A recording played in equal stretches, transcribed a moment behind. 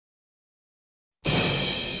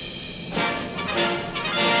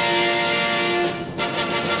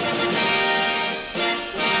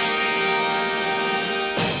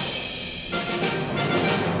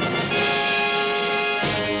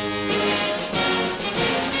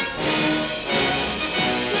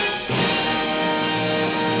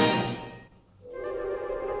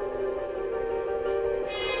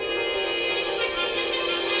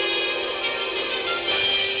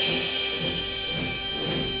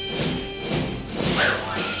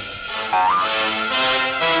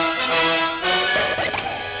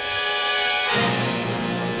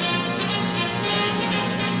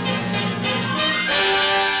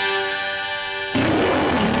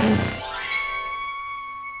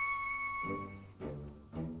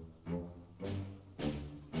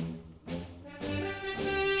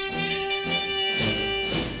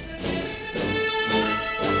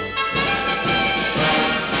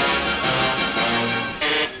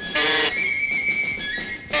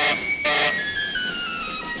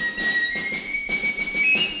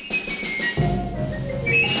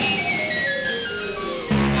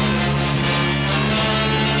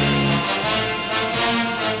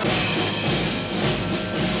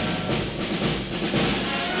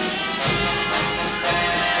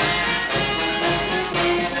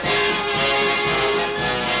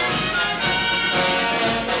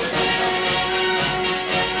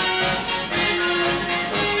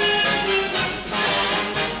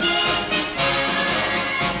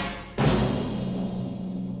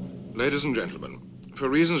Ladies and gentlemen, for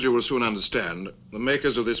reasons you will soon understand, the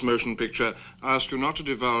makers of this motion picture ask you not to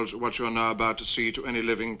divulge what you are now about to see to any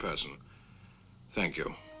living person. Thank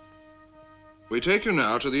you. We take you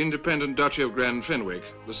now to the independent Duchy of Grand Fenwick,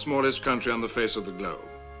 the smallest country on the face of the globe.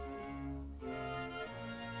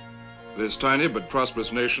 This tiny but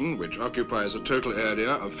prosperous nation, which occupies a total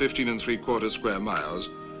area of 15 3/4 square miles,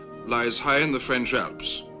 lies high in the French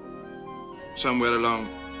Alps, somewhere along...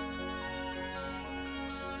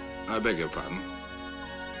 I beg your pardon.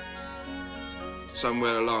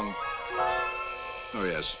 Somewhere along... Oh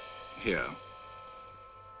yes, here.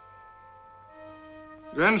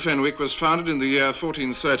 Grand Fenwick was founded in the year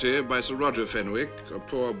 1430 by Sir Roger Fenwick, a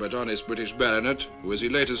poor but honest British baronet who, as he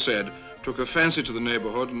later said, took a fancy to the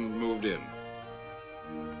neighborhood and moved in.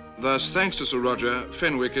 Thus, thanks to Sir Roger,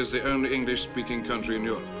 Fenwick is the only English-speaking country in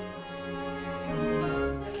Europe.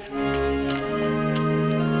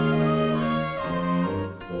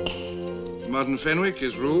 Modern Fenwick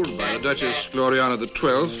is ruled by the Duchess Gloriana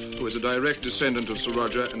XII, who is a direct descendant of Sir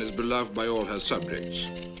Roger and is beloved by all her subjects.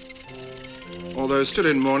 Although still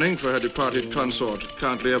in mourning for her departed consort,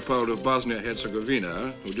 Count Leopold of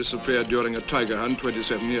Bosnia-Herzegovina, who disappeared during a tiger hunt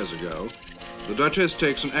 27 years ago, the Duchess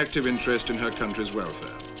takes an active interest in her country's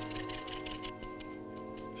welfare.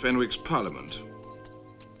 Fenwick's Parliament.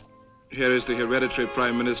 Here is the hereditary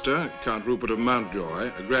Prime Minister, Count Rupert of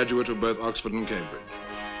Mountjoy, a graduate of both Oxford and Cambridge.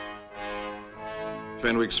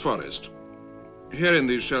 Fenwick's Forest. Here in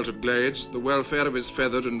these sheltered glades, the welfare of its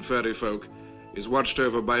feathered and furry folk is watched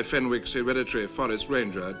over by Fenwick's hereditary forest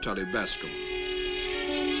ranger, Tully Bascom.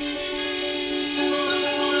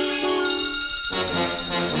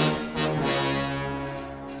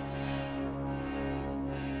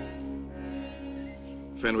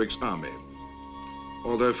 Fenwick's Army.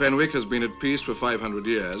 Although Fenwick has been at peace for 500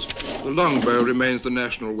 years, the longbow remains the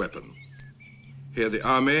national weapon. Here the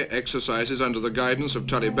army exercises under the guidance of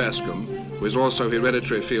Tully Bascom, who is also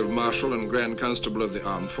hereditary Field Marshal and Grand Constable of the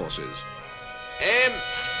Armed Forces.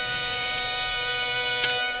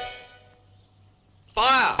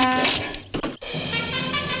 Fire!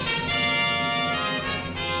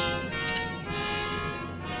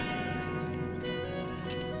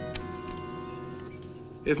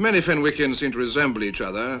 If many Fenwickians seem to resemble each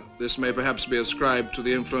other, this may perhaps be ascribed to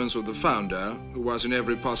the influence of the founder, who was in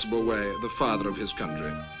every possible way the father of his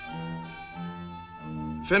country.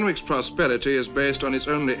 Fenwick's prosperity is based on its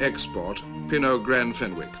only export, Pinot Grand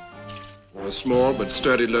Fenwick, a small but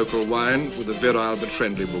sturdy local wine with a virile but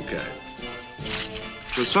friendly bouquet.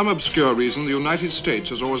 For some obscure reason, the United States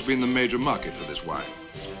has always been the major market for this wine.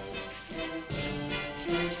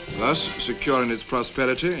 Thus, secure in its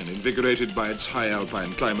prosperity and invigorated by its high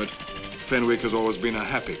alpine climate, Fenwick has always been a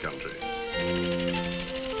happy country.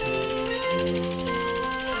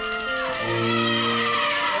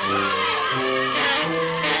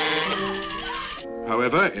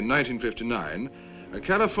 However, in 1959, a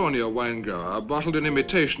California wine grower bottled an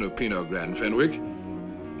imitation of Pinot Grand Fenwick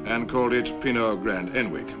and called it Pinot Grand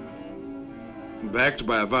Enwick. Backed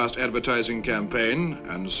by a vast advertising campaign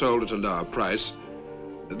and sold at a lower price,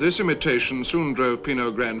 this imitation soon drove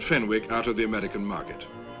Pinot Grand Fenwick out of the American market.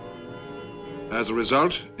 As a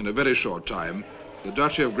result, in a very short time, the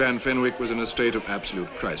Duchy of Grand Fenwick was in a state of absolute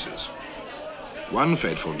crisis. One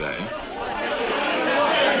fateful day,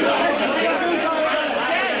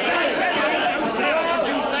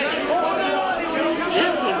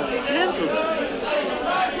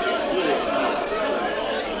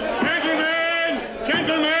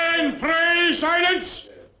 Gentlemen, pray silence!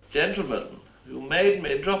 Gentlemen, you made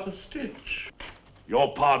me drop a stitch.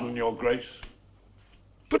 Your pardon, Your Grace.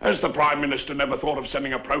 But has the Prime Minister never thought of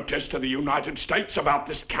sending a protest to the United States about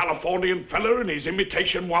this Californian fella and his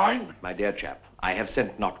imitation wine? My dear chap, I have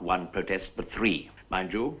sent not one protest, but 3.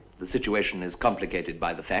 Mind you, the situation is complicated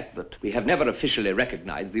by the fact that we have never officially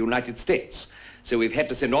recognized the United States, so we've had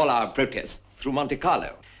to send all our protests through Monte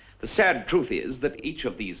Carlo. The sad truth is that each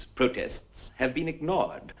of these protests have been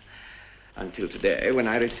ignored. Until today, when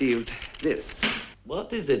I received this.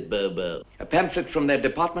 What is it, Bobo? A pamphlet from their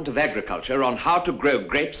Department of Agriculture on how to grow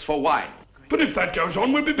grapes for wine. But if that goes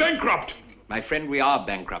on, we'll be bankrupt. My friend, we are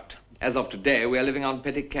bankrupt. As of today, we are living on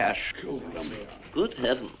petty cash. Good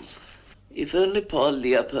heavens. If only Paul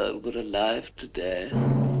Leopold were alive today.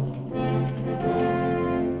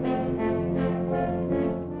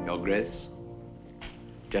 Your Grace,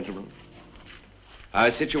 gentlemen,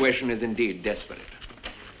 our situation is indeed desperate.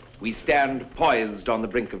 We stand poised on the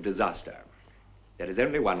brink of disaster. There is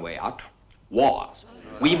only one way out: war.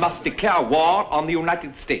 We must declare war on the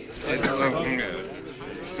United States.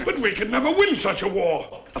 But we could never win such a war.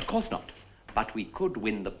 Of course not. But we could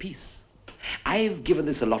win the peace. I've given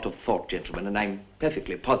this a lot of thought, gentlemen, and I'm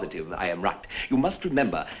perfectly positive I am right. You must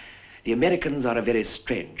remember, the Americans are a very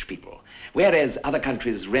strange people. Whereas other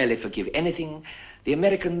countries rarely forgive anything, the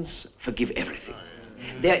Americans forgive everything.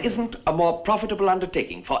 There isn't a more profitable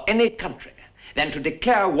undertaking for any country than to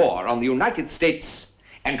declare war on the United States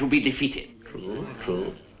and to be defeated. True,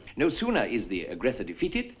 true. No sooner is the aggressor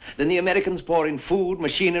defeated than the Americans pour in food,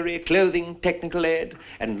 machinery, clothing, technical aid,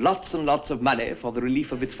 and lots of money for the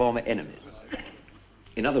relief of its former enemies.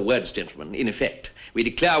 In other words, gentlemen, in effect, we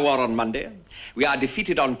declare war on Monday, we are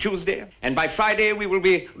defeated on Tuesday, and by Friday we will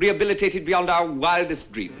be rehabilitated beyond our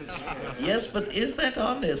wildest dreams. Yes, but is that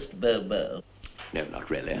honest, Bobo? No, not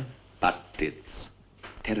really, but it's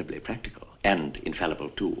terribly practical and infallible,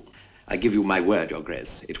 too. I give you my word, Your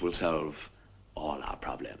Grace, it will solve all our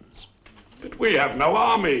problems. But we have no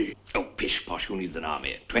army. Oh, pish posh, who needs an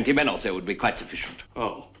army? 20 men or so would be quite sufficient.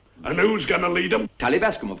 Oh, and who's going to lead them? Tully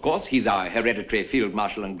Bascom, of course. He's our hereditary field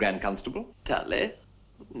marshal and grand constable. Tully?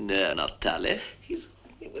 No, not Tully. He's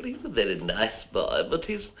a very nice boy, but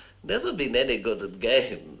he's never been any good at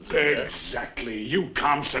games. Exactly. You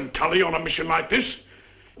can't send Tully on a mission like this.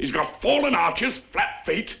 He's got fallen arches, flat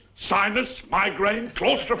feet, sinus, migraine,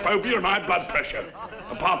 claustrophobia, and high blood pressure.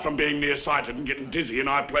 Apart from being nearsighted and getting dizzy in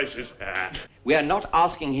high places. We are not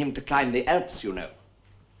asking him to climb the Alps, you know.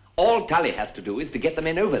 All Tully has to do is to get the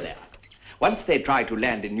men over there. Once they try to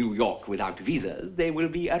land in New York without visas, they will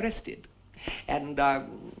be arrested. And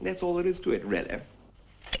that's all there is to it, really.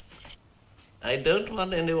 I don't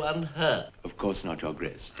want anyone hurt. Of course not, Your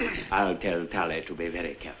Grace. I'll tell Tully to be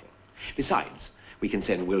very careful. Besides, we can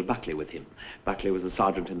send Will Buckley with him. Buckley was a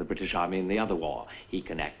sergeant in the British Army in the other war. He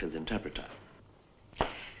can act as interpreter.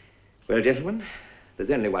 Well, gentlemen,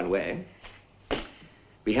 there's only one way.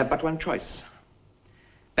 We have but one choice.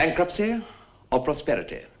 Bankruptcy or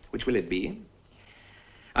prosperity? Which will it be?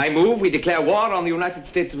 I move we declare war on the United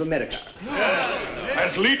States of America.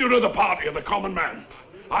 As leader of the party of the common man,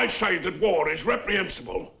 I say that war is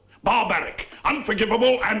reprehensible, barbaric,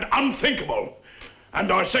 unforgivable, and unthinkable. And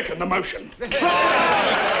I second the motion.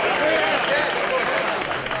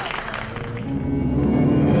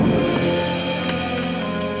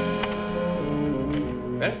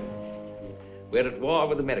 Well, we're at war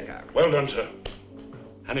with America. Well done, sir.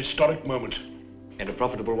 An historic moment. And a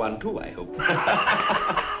profitable one, too, I hope.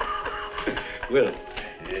 Will,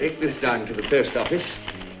 take this down to the post office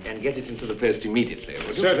and get it into the post immediately,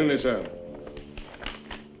 will you? Certainly, sir.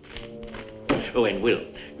 Oh, and Will,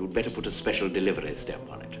 you'd better put a special delivery stamp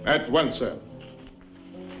on it. At once, sir.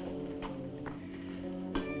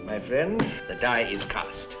 My friend, the die is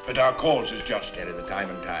cast. But our cause is just. There is a time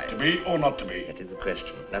and tide. To be or not to be. That is the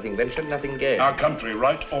question. Nothing ventured, nothing gained. Our country,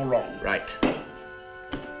 right or wrong? Right.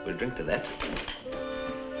 We'll drink to that.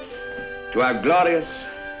 To our glorious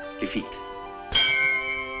defeat.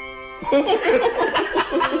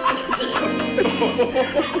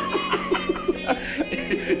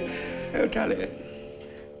 Oh, Tully.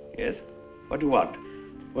 Yes? What do you want?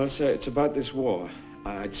 Well, sir, it's about this war.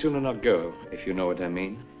 I'd sooner not go, if you know what I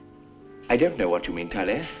mean. I don't know what you mean,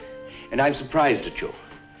 Tully. And I'm surprised at you.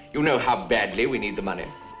 You know how badly we need the money.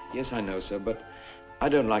 Yes, I know, sir, but I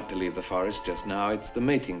don't like to leave the forest just now. It's the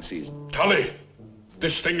mating season. Tully,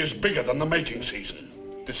 this thing is bigger than the mating season.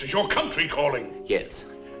 This is your country calling.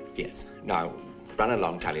 Yes, yes. Now, run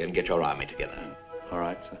along, Tully, and get your army together. All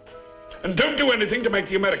right, sir. And don't do anything to make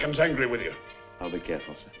the Americans angry with you. I'll be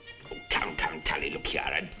careful, sir. Oh, come, Tully, look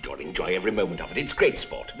here. You'll enjoy every moment of it. It's great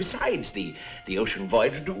sport. Besides, the ocean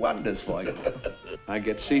voyage will do wonders for you. I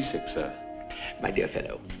get seasick, sir. My dear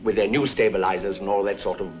fellow, with their new stabilizers and all that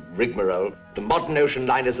sort of rigmarole, the modern ocean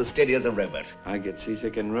line is as steady as a rowboat. I get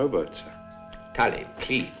seasick in rowboats, sir. Tully,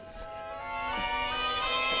 please.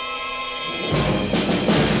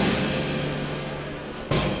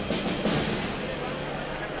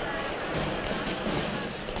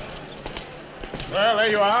 Well, there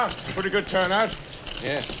you are. Pretty good turnout.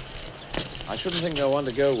 Yes. I shouldn't think they'll want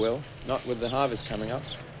to go, Will. Not with the harvest coming up.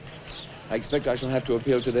 I expect I shall have to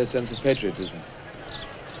appeal to their sense of patriotism.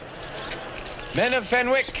 Men of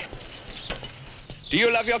Fenwick, do you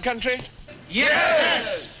love your country?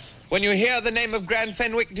 Yes! When you hear the name of Grand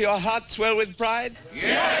Fenwick, do your hearts swell with pride?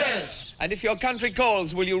 Yes! And if your country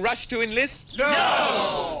calls, will you rush to enlist?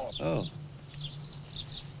 No! Oh.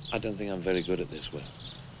 I don't think I'm very good at this, Will.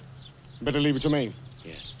 Better leave it to me.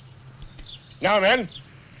 Yes. Now then,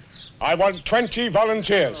 I want 20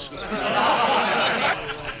 volunteers.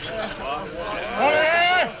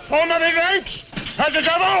 Form up in ranks at the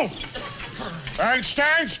double and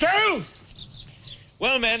stand still.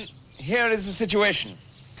 Well, men, here is the situation.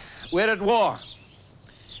 We're at war.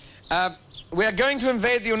 We're going to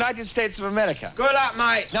invade the United States of America. Good luck,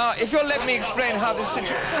 mate. Now, if you'll let me explain how this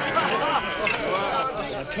situation...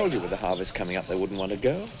 I told you with the harvest coming up, they wouldn't want to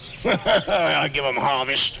go. I'll give them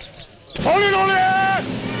harvest. Hold it on there!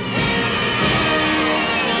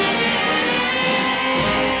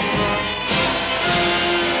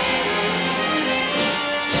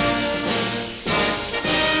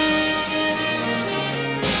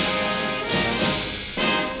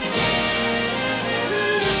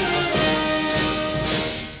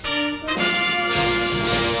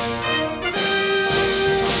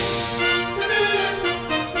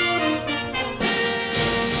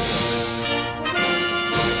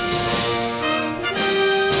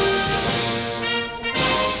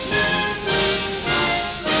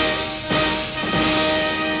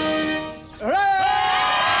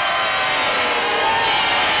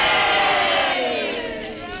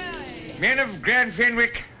 Men of Grand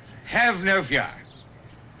Fenwick, have no fear.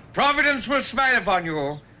 Providence will smile upon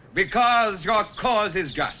you because your cause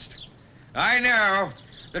is just. I know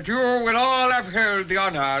that you will all uphold the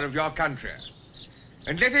honor of your country.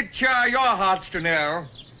 And let it cheer your hearts to know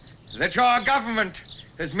that your government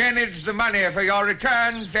has managed the money for your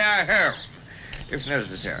return fare home, if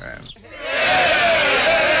necessary.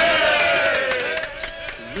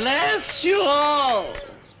 Bless you all.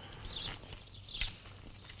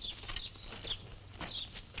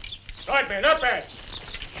 Right, man, up man.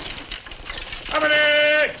 Company,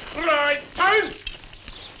 right, turn.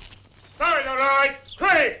 Sorry, all right. 3,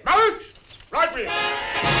 mount. Right wheel.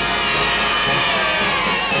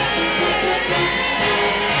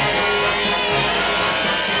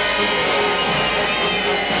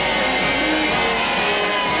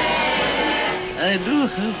 I do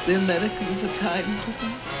hope the Americans are kind to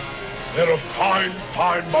them. They're a fine,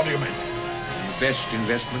 fine body of men. The best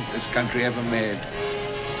investment this country ever made.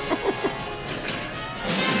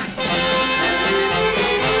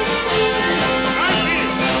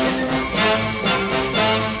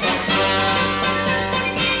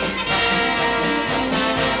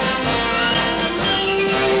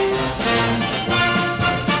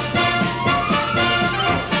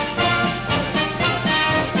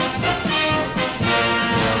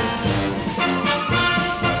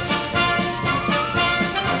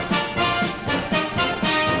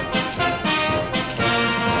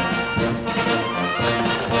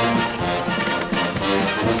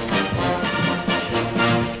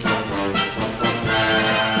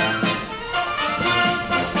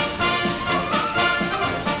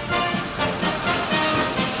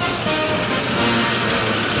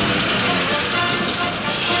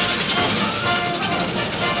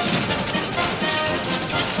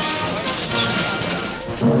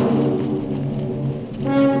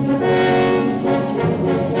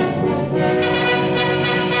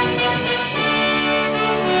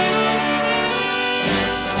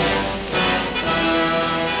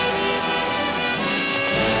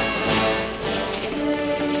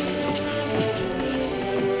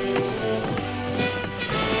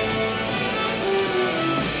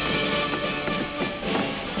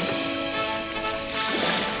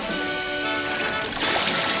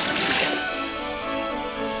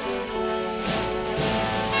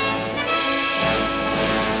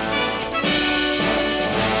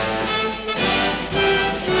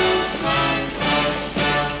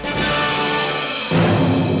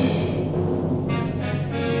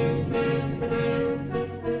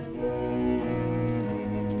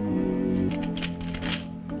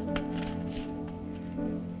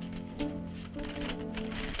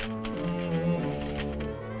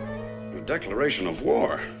 Declaration of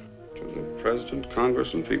war to the President,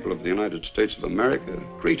 Congress, and people of the United States of America.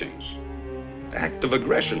 Greetings. Act of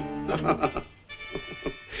aggression.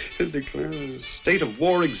 It declares a state of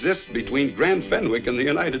war exists between Grand Fenwick and the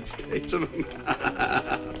United States of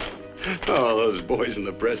America. Oh, those boys in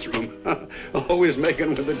the press room. Always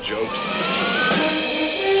making with the jokes.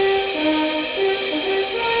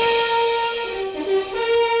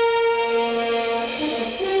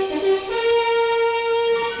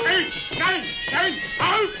 10,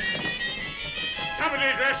 out! Company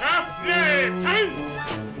dress up, left,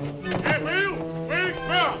 10! Left wheel,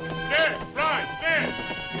 well, left, right,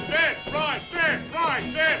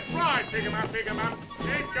 left, right, pick 'em up,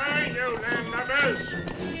 keep going, you land lubbers!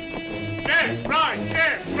 Left, right,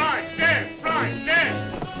 left, right, left, right!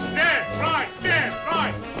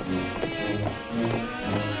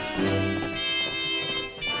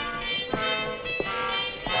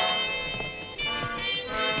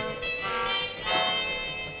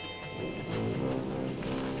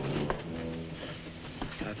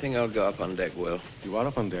 I think I'll go up on deck, Will. You are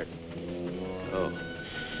up on deck? Oh.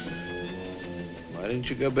 Might don't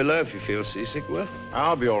you go below if you feel seasick, Will?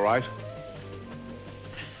 I'll be all right.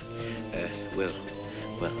 Will,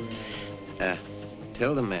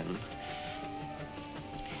 tell the men.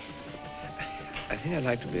 I think I'd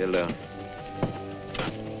like to be alone.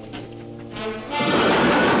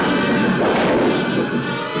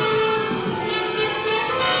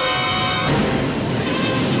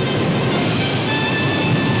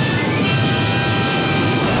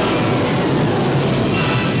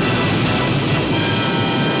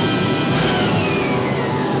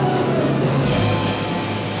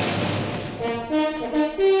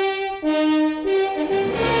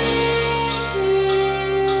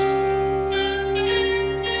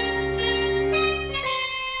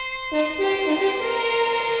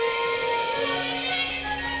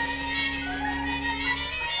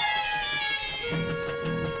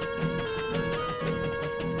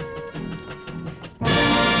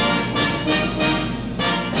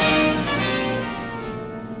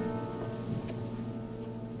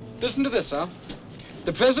 Listen to this, sir.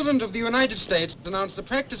 The President of the United States announced the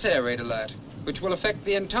practice air raid alert, which will affect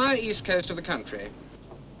the entire east coast of the country.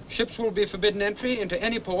 Ships will be forbidden entry into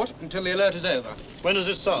any port until the alert is over. When does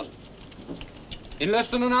it start? In less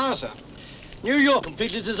than an hour, sir. New York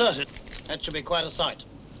completely deserted. That should be quite a sight.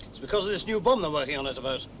 It's because of this new bomb they're working on, I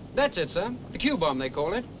suppose. That's it, sir. The Q-bomb, they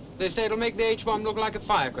call it. They say it'll make the H-bomb look like a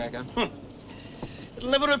firecracker. It'll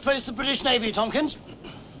never replace the British Navy, Tompkins.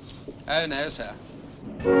 Oh, no, sir.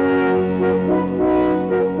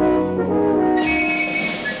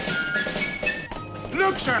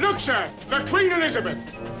 Look, sir, the Queen Elizabeth.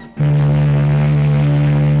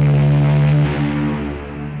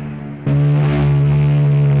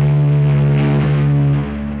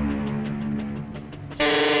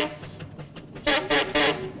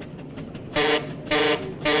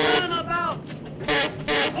 Turn about!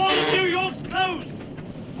 The port of New York's closed!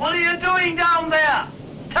 What are you doing down there?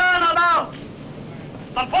 Turn about!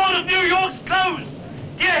 The port of New York's closed!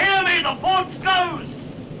 Do you hear me? The port's closed!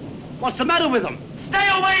 What's the matter with them? Stay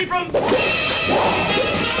away from... Hey,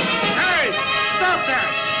 stop that!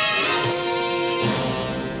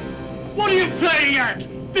 What are you playing at?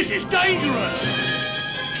 This is dangerous!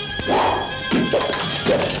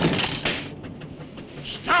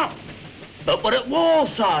 Stop! But we're at war,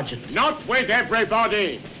 Sergeant. Not with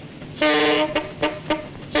everybody.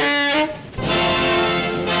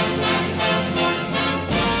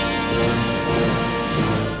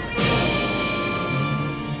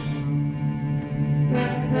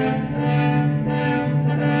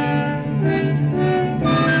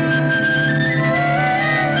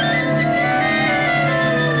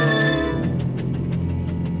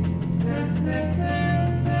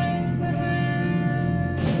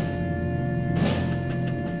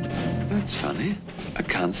 That's funny. I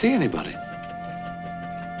can't see anybody.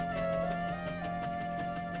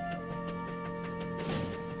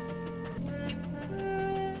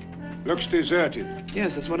 Looks deserted.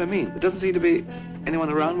 Yes, that's what I mean. There doesn't seem to be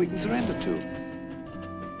anyone around we can surrender to.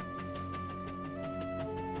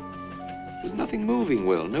 There's nothing moving,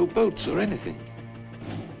 Will. No boats or anything.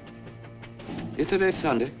 Is today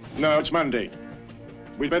Sunday? No, it's Monday.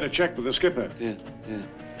 We'd better check with the skipper. Yeah.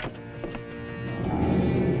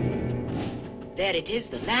 There it is,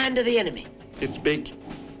 the land of the enemy. It's big.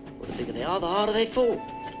 Well, the bigger they are, the harder they fall.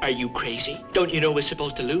 Are you crazy? Don't you know we're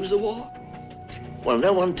supposed to lose the war? Well,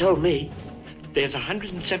 no one told me. There's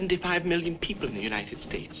 175 million people in the United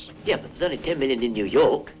States. Yeah, but there's only 10 million in New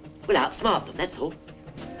York. We'll outsmart them, that's all.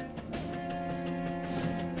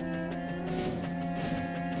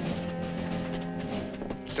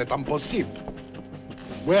 C'est impossible.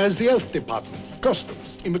 Where is the Health Department,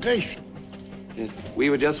 Customs, Immigration? Yes. We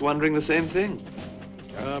were just wondering the same thing.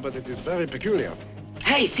 But it is very peculiar.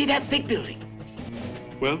 Hey, see that big building?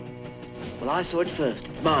 Well? Well, I saw it first.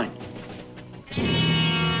 It's mine.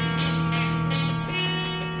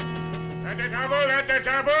 At the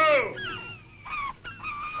table!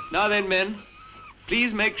 Now then, men,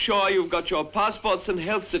 please make sure you've got your passports and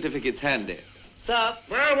health certificates handy. Sir?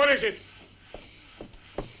 Well, what is it?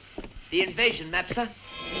 The invasion map, sir.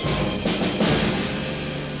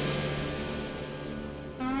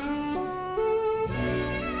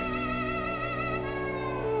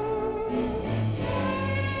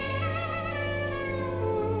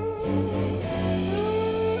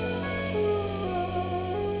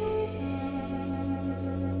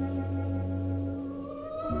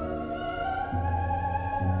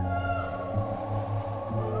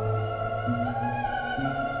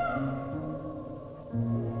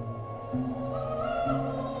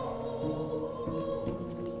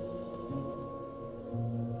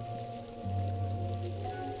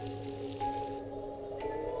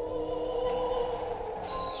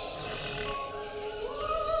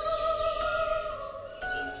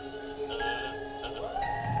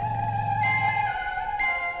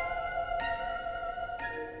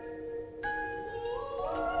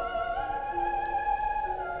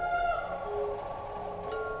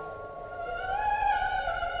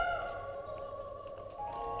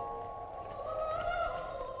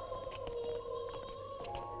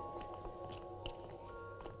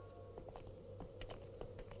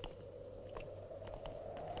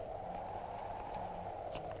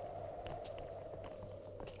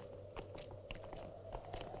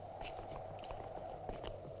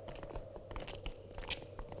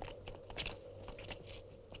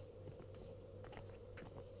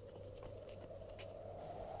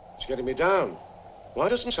 It's getting me down. Why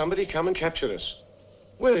doesn't somebody come and capture us?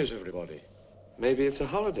 Where is everybody? Maybe it's a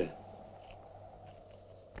holiday.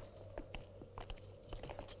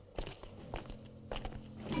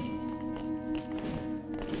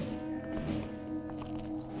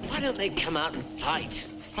 Why don't they come out and fight?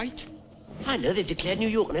 Fight? I know they've declared New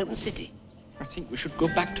York an open city. I think we should go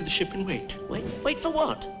back to the ship and wait. Wait for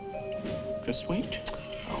what? Just wait.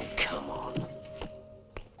 Oh, come on.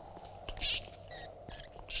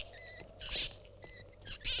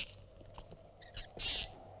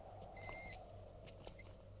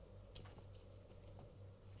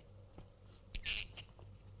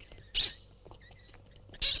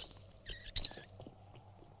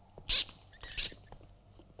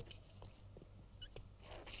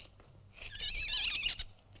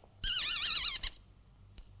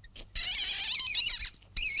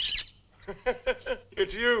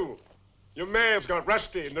 It's you. Your mare's got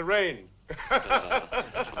rusty in the rain.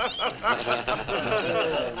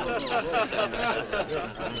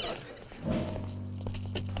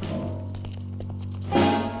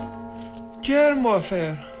 Germ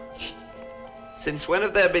warfare. Since when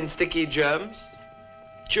have there been sticky germs?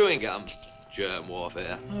 Chewing gum. Germ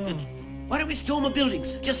warfare. Why don't we storm a building,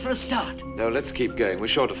 sir, just for a start? No, let's keep going. We're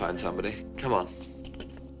sure to find somebody. Come on.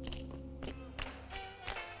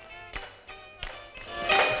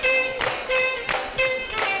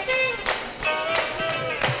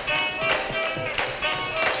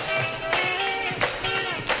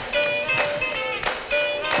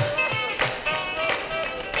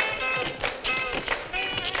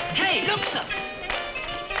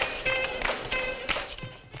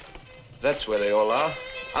 That's where they all are.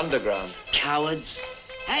 Underground. Cowards.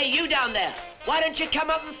 Hey, you down there. Why don't you come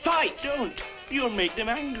up and fight? Don't. You'll make them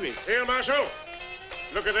angry. Here, Marshal.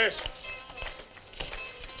 Look at this.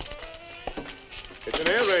 It's an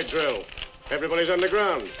air raid drill. Everybody's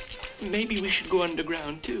underground. Maybe we should go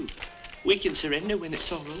underground, too. We can surrender when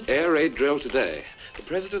it's all over. Air raid drill today. The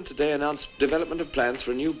president today announced development of plans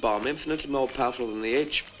for a new bomb infinitely more powerful than the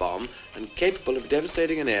H-bomb and capable of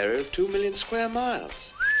devastating an area of 2 million square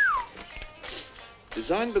miles.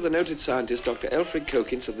 Designed by the noted scientist Dr. Elfrid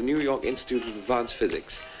Kokins of the New York Institute of Advanced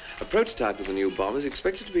Physics, a prototype of the new bomb is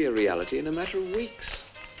expected to be a reality in a matter of weeks.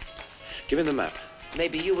 Give me the map.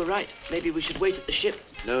 Maybe you were right. Maybe we should wait at the ship.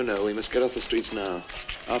 No, we must get off the streets now.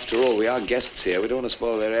 After all, we are guests here. We don't want to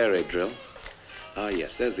spoil their air raid drill. Ah,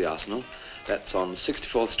 yes, there's the arsenal. That's on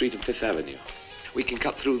 64th Street and 5th Avenue. We can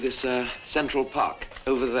cut through this Central Park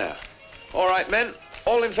over there. All right, men.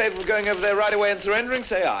 All in favor of going over there right away and surrendering,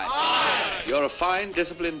 say aye. Aye! You're a fine,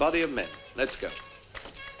 disciplined body of men. Let's go.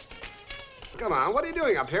 Come on, what are you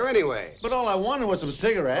doing up here anyway? But all I wanted was some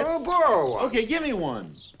cigarettes. Oh, borrow one. Okay, give me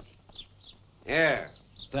one. Here.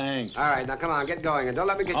 Thanks. All right, now come on, get going, and don't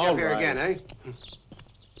let me get you up here again, eh?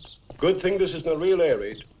 Good thing this isn't a real air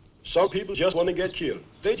raid. Some people just want to get killed.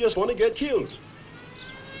 They just want to get killed.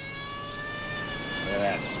 Look at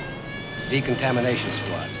that. Decontamination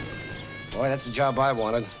squad. Boy, that's the job I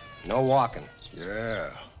wanted. No walking.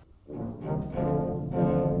 Yeah.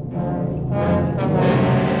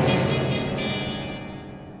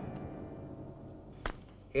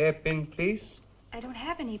 Hairpin, please. I don't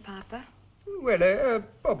have any, Papa. Well, a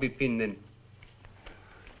bobby pin then.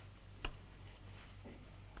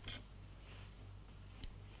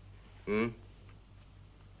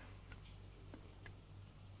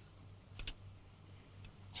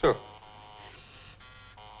 So.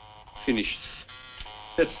 Finished.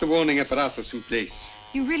 That's the warning apparatus in place.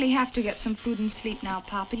 You really have to get some food and sleep now,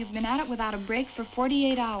 Papa. You've been at it without a break for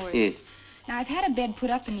 48 hours. Now, I've had a bed put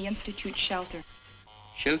up in the Institute shelter.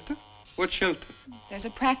 Shelter? What shelter? There's a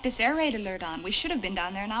practice air raid alert on. We should have been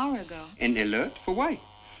down there an hour ago. An alert? For why?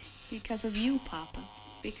 Because of you, Papa.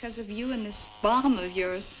 Because of you and this bomb of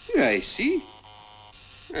yours. Yeah, I see.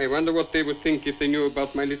 I wonder what they would think if they knew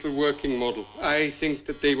about my little working model. I think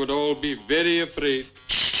that they would all be very afraid.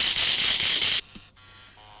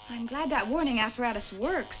 I'm glad that warning apparatus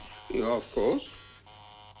works. Yeah, of course.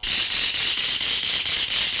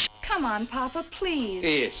 Come on, Papa, please.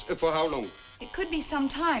 Yes, for how long? It could be some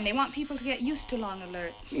time. They want people to get used to long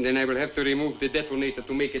alerts. Then I will have to remove the detonator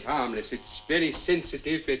to make it harmless. It's very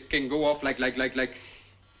sensitive. It can go off like.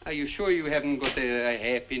 Are you sure you haven't got a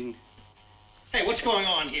hairpin? Hey, what's going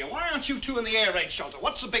on here? Why aren't you two in the air raid shelter?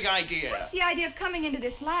 What's the big idea? What's the idea of coming into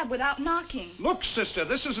this lab without knocking? Look, sister,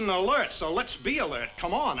 this is an alert, so let's be alert.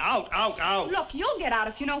 Come on, out. Look, you'll get out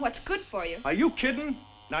if you know what's good for you. Are you kidding?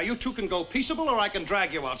 Now, you two can go peaceable or I can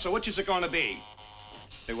drag you out, so which is it going to be?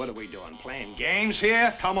 Hey, what are we doing? Playing games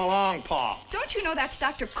here? Come along, Pa. Don't you know that's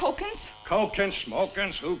Dr. Kokins? Kokins,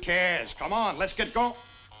 smokins, who cares? Come on, let's get going.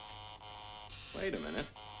 Wait a minute.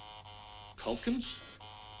 Culkins?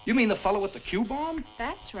 You mean the fellow with the Q-bomb?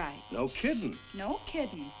 That's right. No kidding. No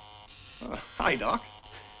kidding. Hi, Doc.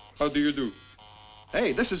 How do you do?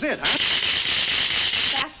 Hey, this is it,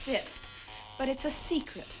 huh? That's it. But it's a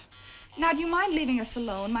secret. Now, do you mind leaving us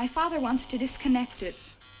alone? My father wants to disconnect it.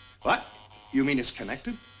 What? You mean it's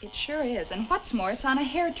connected? It sure is. And what's more, it's on a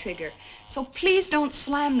hair trigger. So please don't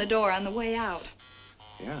slam the door on the way out.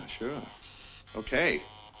 Yeah, sure. Okay.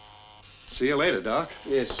 See you later, Doc.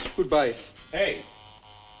 Yes, goodbye. Hey,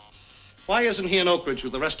 why isn't he in Oak Ridge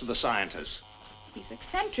with the rest of the scientists? He's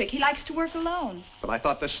eccentric. He likes to work alone. But I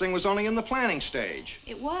thought this thing was only in the planning stage.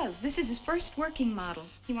 It was. This is his first working model.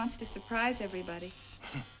 He wants to surprise everybody.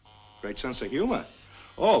 Great sense of humor.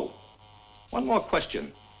 Oh, one more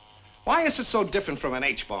question. Why is it so different from an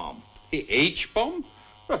H-bomb? The H-bomb?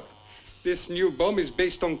 This new bomb is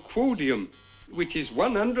based on quodium, which is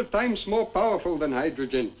 100 times more powerful than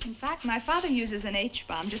hydrogen. In fact, my father uses an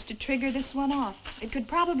H-bomb just to trigger this one off. It could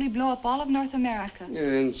probably blow up all of North America.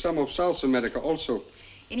 And some of South America also.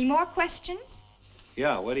 Any more questions?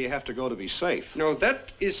 Yeah, where do you have to go to be safe? No,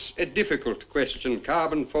 that is a difficult question.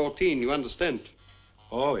 Carbon-14, you understand?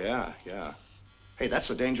 Oh, yeah. Hey, that's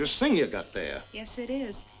a dangerous thing you got there. Yes, it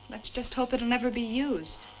is. Let's just hope it'll never be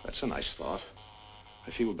used. That's a nice thought.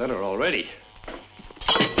 I feel better already.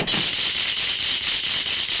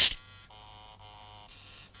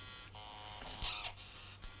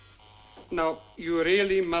 Now, you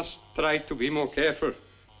really must try to be more careful.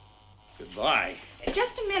 Goodbye.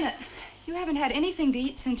 Just a minute. You haven't had anything to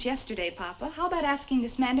eat since yesterday, Papa. How about asking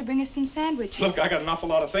this man to bring us some sandwiches? Look, I got an awful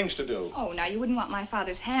lot of things to do. Oh, now, you wouldn't want my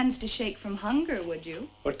father's hands to shake from hunger, would you?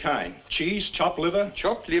 What kind? Cheese, chopped liver?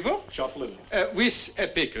 Chopped liver? Chopped liver. With a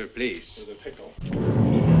pickle, please. With a pickle.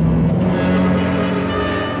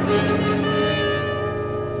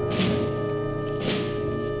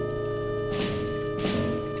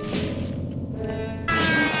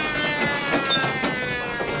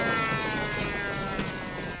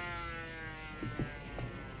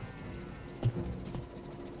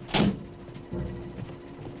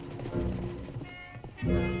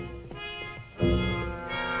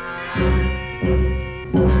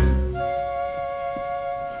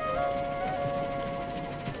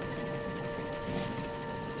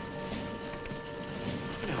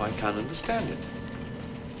 Understand it.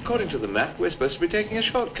 According to the map, we're supposed to be taking a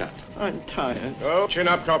shortcut. I'm tired. Oh, chin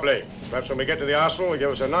up, Copley. Perhaps when we get to the arsenal, we'll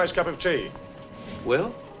give us a nice cup of tea.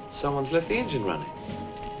 Well, someone's left the engine running.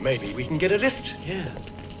 Maybe we can get a lift. Yeah.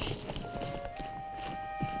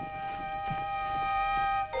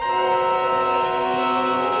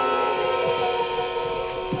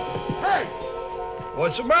 Hey!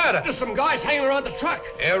 What's the matter? There's some guys hanging around the truck.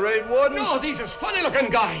 Air raid wardens? No, these are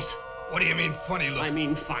funny-looking guys. What do you mean, funny looking? I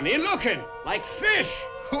mean funny-looking, like fish.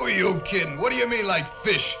 Who are you kidding? What do you mean, like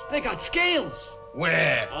fish? They got scales.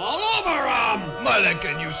 Where? All over 'em.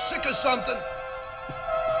 Mulligan, you sick or something?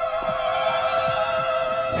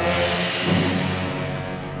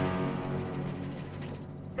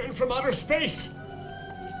 Men from outer space.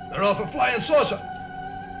 They're off a flying saucer.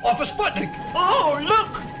 Off a Sputnik. Oh,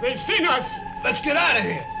 look! They've seen us. Let's get out of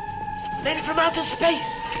here. Men from outer space.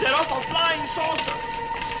 They're off a flying saucer.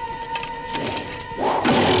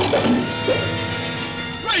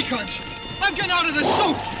 Ray guns! I'm getting out of the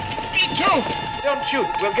suit! Me too! Don't shoot.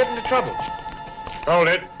 We'll get into trouble. Hold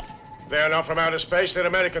it. They're not from outer space. They're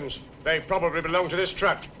Americans. They probably belong to this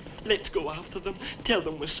truck. Let's go after them. Tell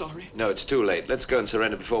them we're sorry. No, it's too late. Let's go and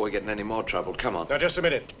surrender before we get in any more trouble. Come on. Now, just a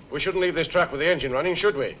minute. We shouldn't leave this truck with the engine running,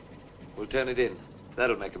 should we? We'll turn it in.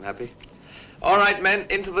 That'll make them happy. All right, men,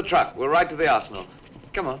 into the truck. We'll ride to the arsenal.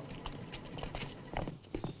 Come on.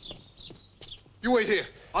 You wait here.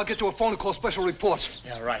 I'll get to a phone and call special reports.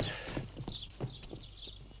 Yeah, right.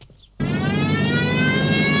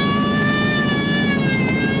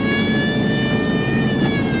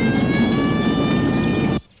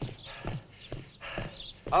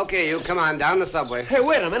 Okay, you come on down the subway. Hey,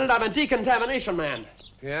 wait a minute. I'm a decontamination man.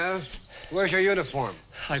 Yeah? Where's your uniform?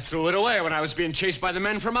 I threw it away when I was being chased by the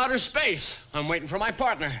men from outer space. I'm waiting for my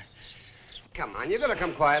partner. Come on, you're gonna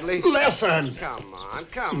come quietly. Listen. Come on.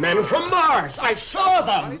 Men from Mars. I saw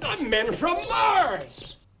them. I'm men from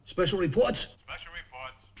Mars. Special reports? Special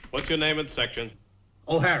reports. What's your name and section?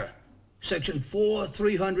 O'Hara. Section 4,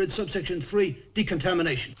 300, subsection 3,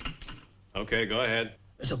 decontamination. Okay, go ahead.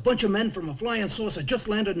 There's a bunch of men from a flying saucer just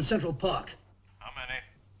landed in Central Park. How many?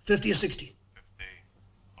 50 or 60. 50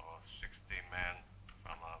 or 60 men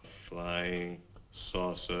from a flying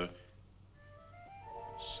saucer.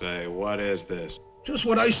 Say, what is this? Just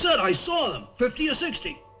what I said. I saw them. 50 or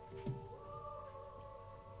 60.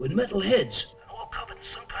 With metal heads. All covered in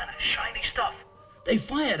some kind of shiny stuff. They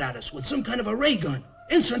fired at us with some kind of a ray gun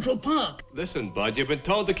in Central Park. Listen, Bud, you've been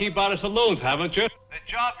told to keep out of saloons, haven't you? The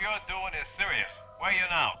job you're doing is serious. Where are you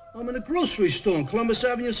now? I'm in a grocery store on Columbus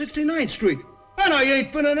Avenue, 69th Street. And I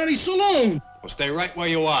ain't been in any saloon. Well, stay right where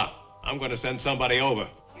you are. I'm going to send somebody over.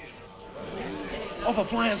 Off a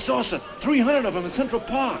flying saucer. 300 of them in Central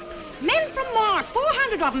Park. Men from Mars,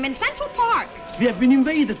 400 of them in Central Park. We have been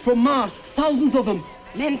invaded from Mars, thousands of them.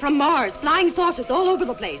 Men from Mars, flying saucers all over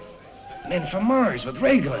the place. Men from Mars with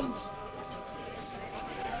ray guns.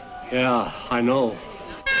 Yeah, I know.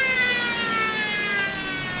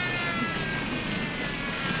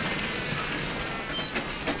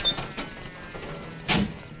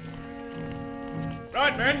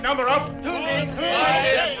 Right, men, number up.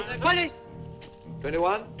 20.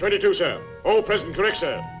 21. 22, sir. All present correct,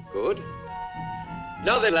 sir. Good.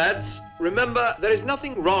 Now then, lads, remember, there is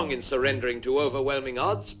nothing wrong in surrendering to overwhelming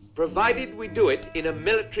odds, provided we do it in a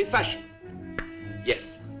military fashion. Yes.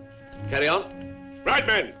 Carry on. Right,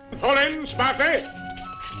 men. Fall in, smartly.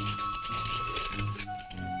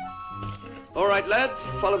 All right, lads,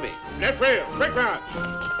 follow me. Left rear, quick march.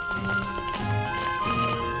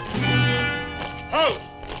 Halt!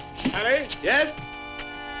 Harry? Yes?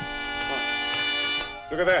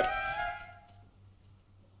 Look at that.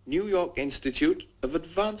 New York Institute of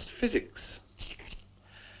Advanced Physics.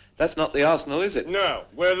 That's not the Arsenal, is it? No,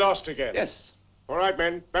 we're lost again. Yes. All right,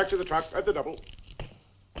 men, back to the truck at the double.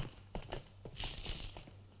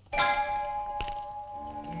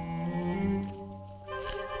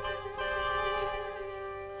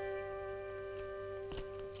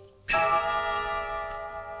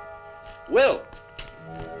 Will.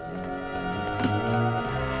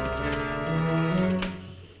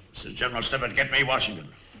 This is General Stibbett. Get me Washington.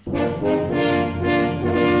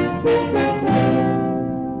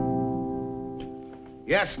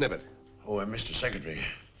 Yes, Snippet. Oh, Mr. Secretary,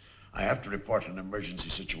 I have to report an emergency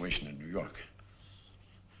situation in New York.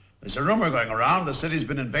 There's a rumor going around the city's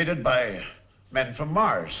been invaded by men from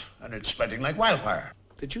Mars, and it's spreading like wildfire.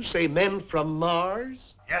 Did you say men from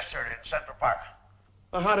Mars? Yes, sir, in Central Park.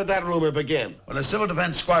 Well, how did that rumor begin? Well, a civil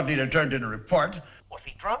defense squad leader turned in a report. Was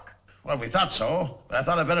he drunk? Well, we thought so, but I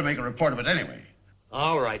thought I'd better make a report of it anyway.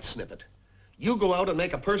 All right, Snippet. You go out and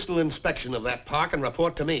make a personal inspection of that park and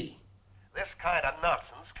report to me. This kind of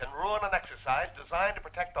nonsense can ruin an exercise designed to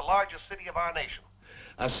protect the largest city of our nation.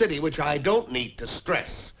 A city which I don't need to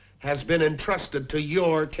stress has been entrusted to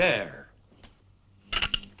your care.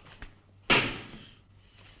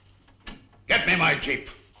 Get me my Jeep.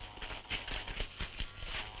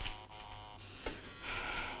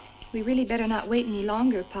 We really better not wait any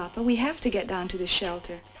longer, Papa. We have to get down to the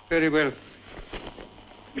shelter. Very well.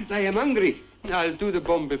 But I am hungry. I'll do the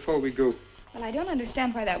bomb before we go. Well, I don't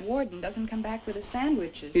understand why that warden doesn't come back with the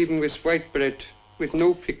sandwiches. Even with white bread, with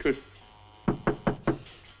no pickle.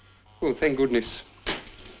 Oh, thank goodness.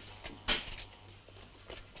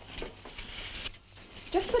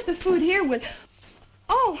 Just put the food here with...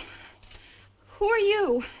 Oh, who are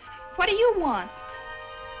you? What do you want?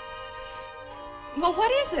 Well,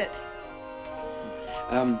 what is it?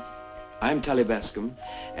 I'm Tully Bascom,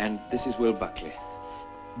 and this is Will Buckley.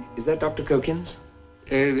 Is that Dr. Kokins?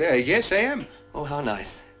 Yes, I am. Oh, how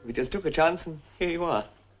nice. We just took a chance, and here you are.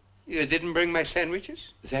 You didn't bring my sandwiches?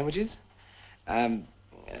 The sandwiches?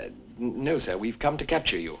 No, sir. We've come to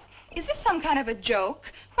capture you. Is this some kind of a joke?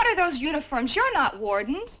 What are those uniforms? You're not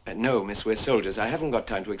wardens. No, miss, we're soldiers. I haven't got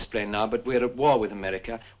time to explain now, but we're at war with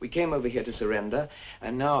America. We came over here to surrender,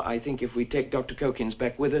 and now I think if we take Dr. Kokins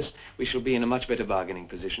back with us, we shall be in a much better bargaining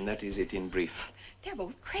position. That is it in brief. They're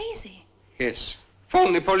both crazy. Yes.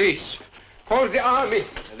 Phone the police. Call the army.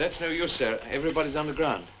 That's no use, sir. Everybody's on the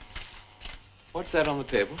ground. What's that on the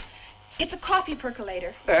table? It's a coffee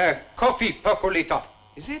percolator. Coffee percolator.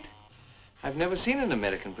 Is it? I've never seen an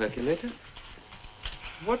American percolator.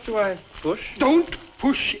 What do I push? Don't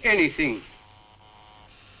push anything.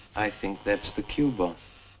 I think that's the cue bomb.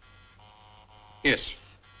 Yes.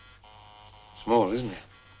 Small, isn't it?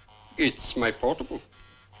 It's my portable.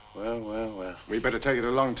 Well, well, well. We better take it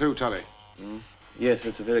along too, Tully. Yes,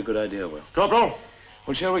 that's a very good idea, Will. Corporal!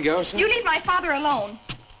 Well, shall we go, sir? You leave my father alone.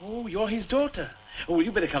 Oh, you're his daughter. Oh, well,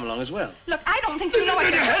 you better come along as well. Look, I don't think you know what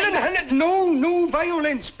you're doing. Helen, no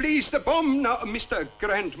violence, please. The bomb now. Mr.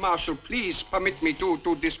 Grand Marshal, please permit me to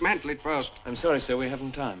dismantle it first. I'm sorry, sir. We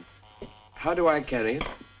haven't time. How do I carry it?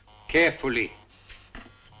 Carefully.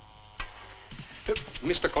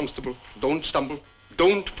 Mr. Constable, don't stumble.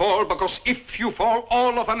 Don't fall, because if you fall,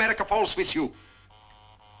 all of America falls with you.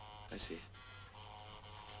 I see.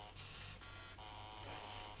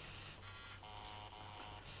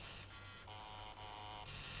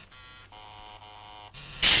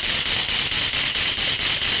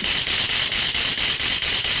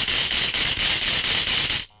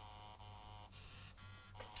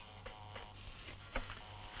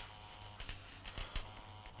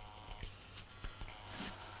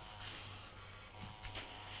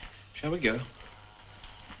 Shall we go?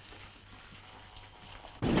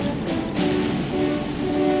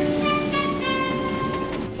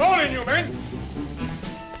 Fall in, you men!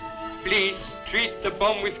 Please, treat the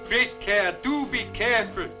bomb with great care. Do be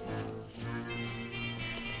careful.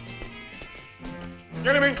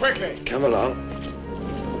 Get him in quickly. Come along.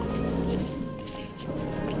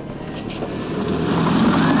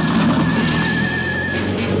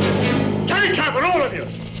 Take cover, all of you!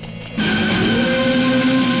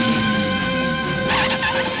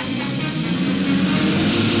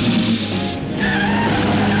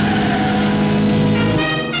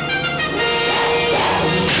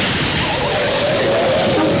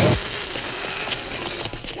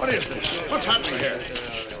 What is this? What's happening here?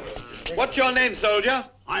 What's your name, soldier?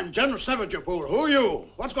 I'm General Sevajapur. Who are you?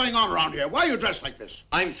 What's going on around here? Why are you dressed like this?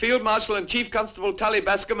 I'm Field Marshal and Chief Constable Tully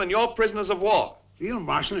Bascom, and you're prisoners of war. Field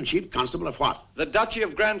Marshal and Chief Constable of what? The Duchy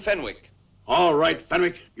of Grand Fenwick. All right,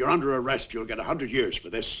 Fenwick, you're under arrest. You'll get 100 years for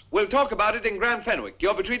this. We'll talk about it in Grand Fenwick.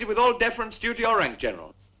 You'll be treated with all deference due to your rank,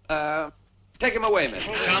 General. Take him away, men.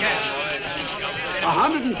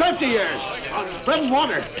 150 years on bread and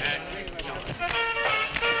water.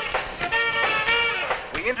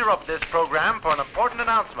 We interrupt this program for an important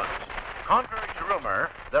announcement. Contrary to rumor,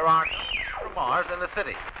 there are men from Mars in the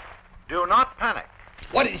city. Do not panic.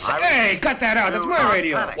 What did he say? Hey, cut that out. That's my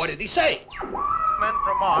radio. Panic. What did he say? Men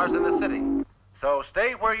from Mars in the city. So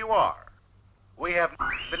stay where you are. We have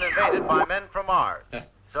been invaded by men from Mars.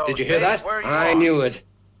 So Did you hear stay that? where you I are. knew it.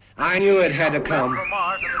 I knew it had to Men come. from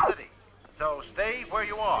Mars in the city. So stay where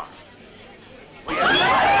you are. We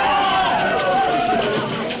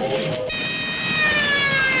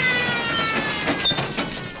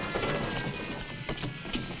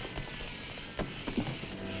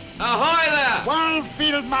Ahoy there! Well,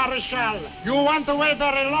 Field Marshal, you want to wait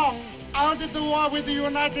very long. How did the war with the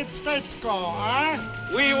United States go,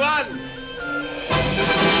 huh? We won!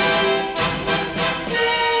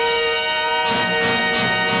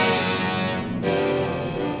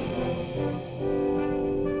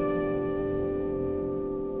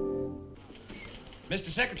 Mr.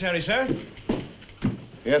 Secretary, sir.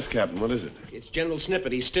 Yes, Captain, what is it? It's General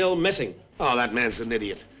Snippet. He's still missing. Oh, that man's an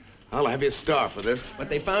idiot. I'll have his star for this. But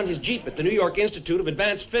they found his Jeep at the New York Institute of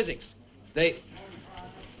Advanced Physics. They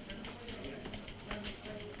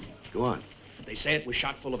Go on. say it was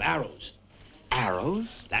shot full of arrows. Arrows?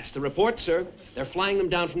 That's the report, sir. They're flying them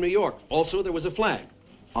down from New York. Also, there was a flag.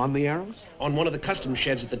 On the arrows? On one of the customs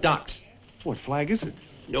sheds at the docks. What flag is it?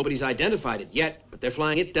 Nobody's identified it yet, but they're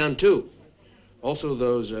flying it down, too. Also,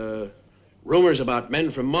 those, rumors about men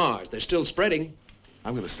from Mars. They're still spreading.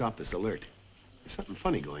 I'm going to stop this alert. There's something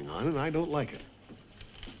funny going on, and I don't like it.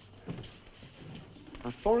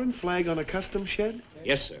 A foreign flag on a custom shed?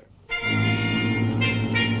 Yes, sir.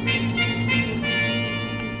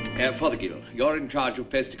 Fothergill, you're in charge of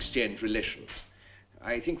post-exchange relations.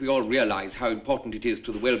 I think we all realize how important it is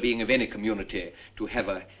to the well-being of any community to have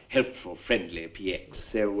a helpful, friendly PX.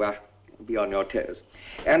 So, be on your toes.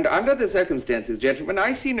 And under the circumstances, gentlemen,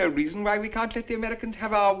 I see no reason why we can't let the Americans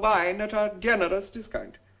have our wine at a generous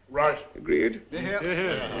discount. Right. Agreed?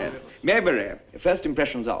 Yes. Mayberry, first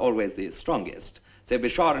impressions are always the strongest. So be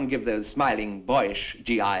sure and give those smiling, boyish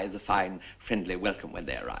GIs a fine, friendly welcome when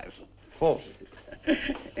they arrive.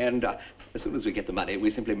 And as soon as we get the money,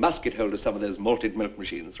 we simply must get hold of some of those malted milk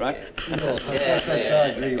machines, right? Yes, I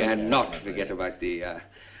agree with And you. not forget about the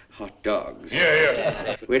hot dogs.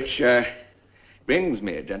 Yeah. Which brings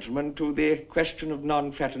me, gentlemen, to the question of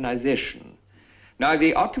non-fraternization. Now,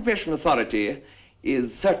 the Occupation Authority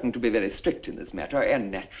is certain to be very strict in this matter,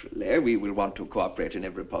 and naturally, we will want to cooperate in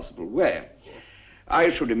every possible way. I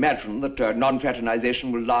should imagine that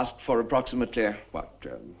non-fraternization will last for approximately,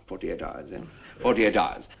 48 hours, 48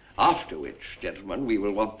 hours. After which, gentlemen, we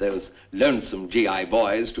will want those lonesome GI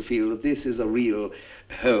boys to feel that this is a real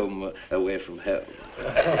home away from home.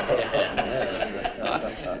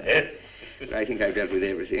 I think I've dealt with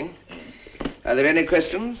everything. Are there any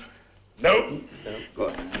questions? No.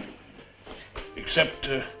 Good. Except,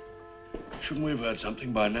 shouldn't we have heard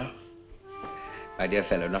something by now? My dear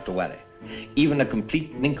fellow, not to worry. Even a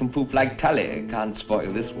complete nincompoop like Tully can't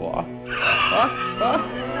spoil this war.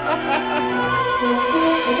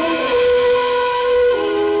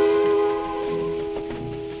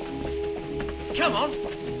 Come on.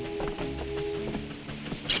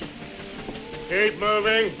 Keep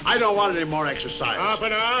moving. I don't want any more exercise. Half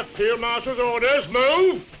an hour. Field Marshal's orders.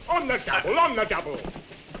 Move. On the double, on the double.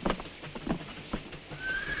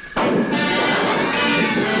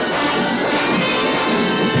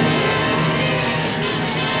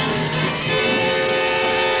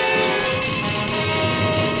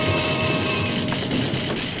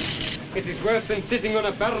 worse than sitting on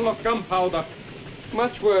a barrel of gunpowder.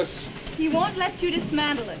 Much worse. He won't let you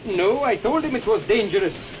dismantle it. No, I told him it was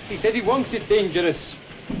dangerous. He said he wants it dangerous.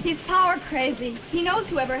 He's power crazy. He knows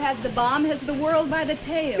whoever has the bomb has the world by the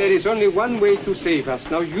tail. There is only one way to save us.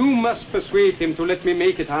 Now you must persuade him to let me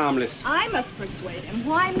make it harmless. I must persuade him.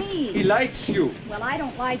 Why me? He likes you. Well, I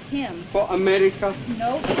don't like him. For America.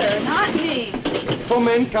 No, sir, not me. For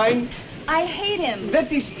mankind. I hate him.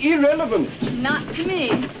 That is irrelevant. Not to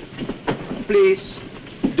me. Please,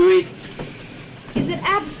 do it. Is it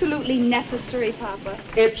absolutely necessary, Papa?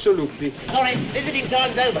 Absolutely. Sorry, visiting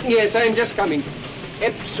time's over. Yes, I'm just coming.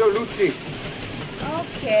 Absolutely.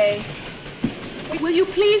 Okay. Will you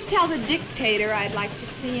please tell the dictator I'd like to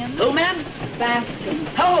see him? Who, ma'am? Bascom.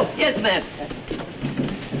 Oh, yes, ma'am.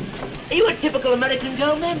 Are you a typical American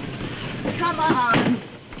girl, ma'am? Come on.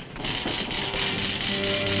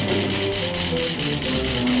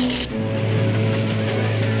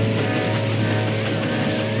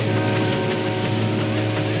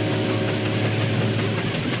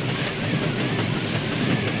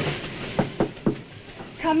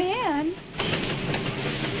 Come in.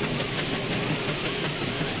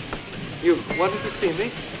 You wanted to see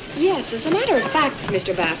me? Yes, as a matter of fact,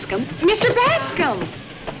 Mr. Bascom. Mr. Bascom!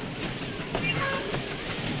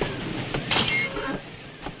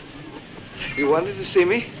 You wanted to see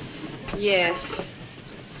me? Yes.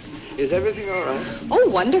 Is everything all right? Oh,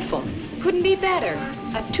 wonderful. Couldn't be better.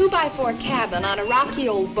 A 2x4 cabin on a rocky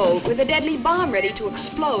old boat with a deadly bomb ready to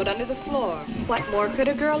explode under the floor. What more could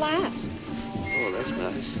a girl ask? Oh, that's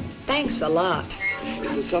nice. Thanks a lot.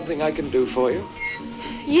 Is there something I can do for you?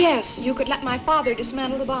 Yes, you could let my father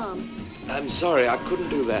dismantle the bomb. I'm sorry, I couldn't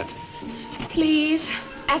do that. Please,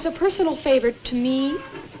 as a personal favor to me.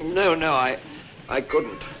 No, I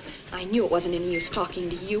couldn't. I knew it wasn't any use talking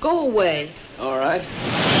to you. Go away. All right.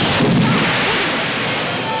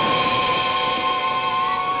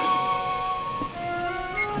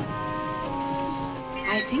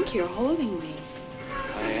 I think you're holding me.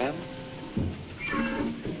 I am?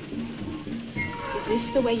 Is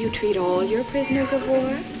this the way you treat all your prisoners of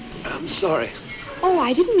war? I'm sorry. Oh,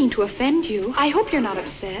 I didn't mean to offend you. I hope you're not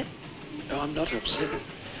upset. No, I'm not upset.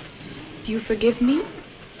 Do you forgive me?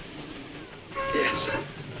 Yes.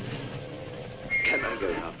 Can I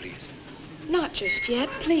go now, please? Not just yet,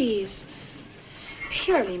 please.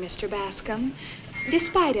 Surely, Mr. Bascom,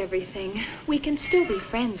 despite everything, we can still be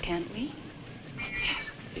friends, can't we?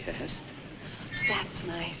 Yes. That's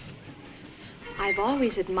nice. I've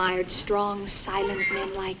always admired strong, silent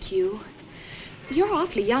men like you. You're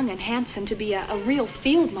awfully young and handsome to be a real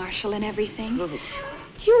field marshal and everything. Oh.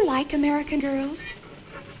 Do you like American girls?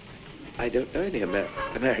 I don't know any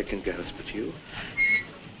American girls but you.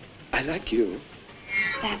 I like you.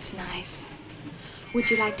 That's nice. Would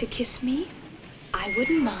you like to kiss me? I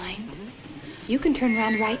wouldn't mind. You can turn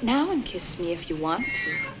around right now and kiss me if you want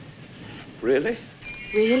to. Really?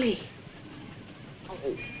 Really?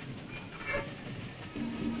 Oh.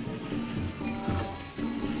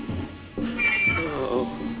 Oh.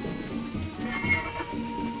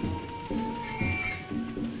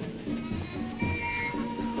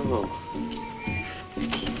 Oh.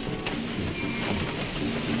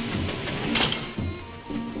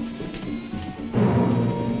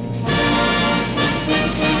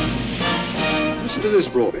 Listen to this,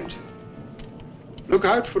 Robert. Look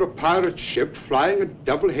out for a pirate ship flying a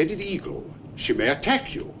double-headed eagle. She may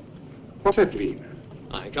attack you. What's that mean?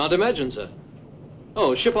 I can't imagine, sir.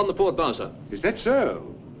 Oh, ship on the port bow, sir. Is that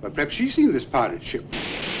so? Well, perhaps she's seen this pirate ship.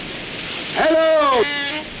 Hello!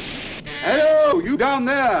 Hello, you down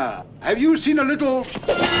there. Have you seen a little...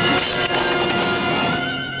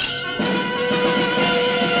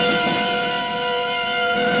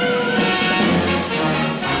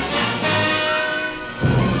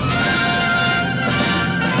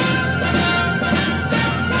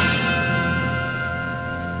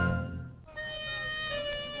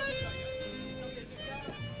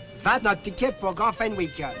 Notre ticket pour Grand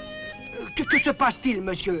Fenwick. Que se passe-t-il,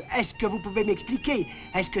 monsieur? Est-ce que vous pouvez m'expliquer?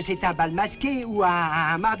 Est-ce que c'est un bal masqué ou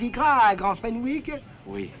un mardi gras à Grand Fenwick?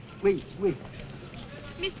 Oui. Oui, oui.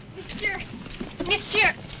 Monsieur,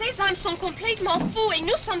 ces hommes sont complètement fous et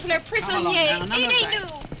nous sommes leurs prisonniers.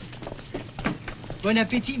 Aidez-nous! Bon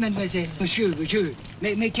appétit, mademoiselle. Monsieur.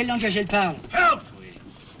 Mais quel langage elle parle? Help!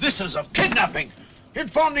 This is a kidnapping.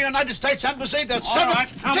 Inform the United States Embassy that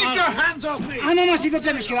Take your hands off me! Un moment, s'il vous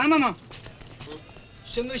plaît, monsieur, un moment.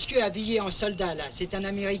 Ce monsieur habillé en soldat, là, c'est un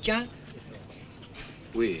Américain?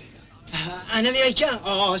 Oui. Un Américain?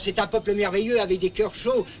 Oh, c'est un peuple merveilleux avec des cœurs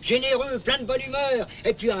chauds, généreux, plein de bonne humeur.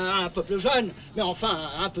 Et puis un peuple jeune, mais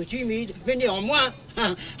enfin un peu timide, mais néanmoins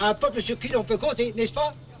un peuple sur qui l'on peut compter, n'est-ce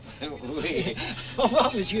pas? Oui. Au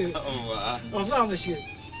revoir, monsieur. Au revoir. Au revoir, monsieur.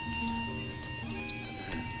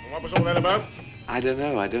 What was all that about? I don't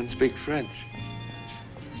know. I don't speak French.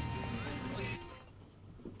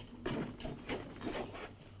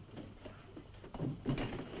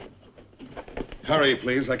 Hurry,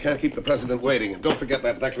 please. I can't keep the president waiting. And don't forget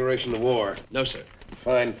that declaration of war. No, sir.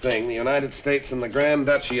 Fine thing. The United States and the Grand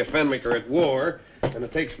Duchy of Fenwick are at war, and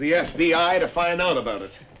it takes the FBI to find out about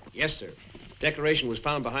it. Yes, sir. Declaration was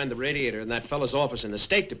found behind the radiator in that fellow's office in the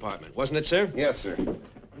State Department, wasn't it, sir? Yes, sir.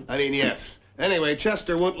 I mean, yes. Anyway,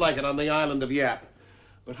 Chester won't like it on the island of Yap.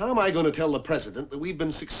 But how am I going to tell the president that we've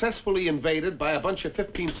been successfully invaded by a bunch of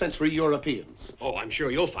 15th century Europeans? Oh, I'm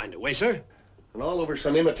sure you'll find a way, sir. And all over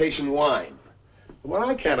some imitation wine. What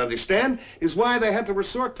I can't understand is why they had to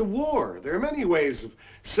resort to war. There are many ways of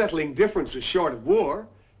settling differences short of war.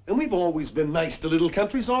 And we've always been nice to little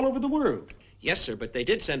countries all over the world. Yes, sir, but they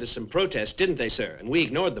did send us some protests, didn't they, sir? And we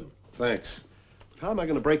ignored them. Thanks. But how am I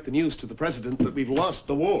going to break the news to the president that we've lost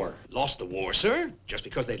the war? Lost the war, sir? Just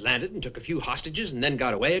because they landed and took a few hostages and then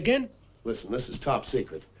got away again? Listen, this is top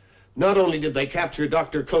secret. Not only did they capture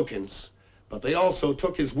Dr. Kokins, but they also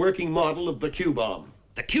took his working model of the Q-bomb.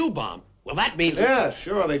 The Q-bomb? Well, that means... Yeah,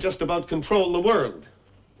 sure. They just about control the world.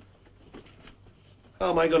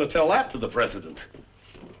 How am I going to tell that to the president?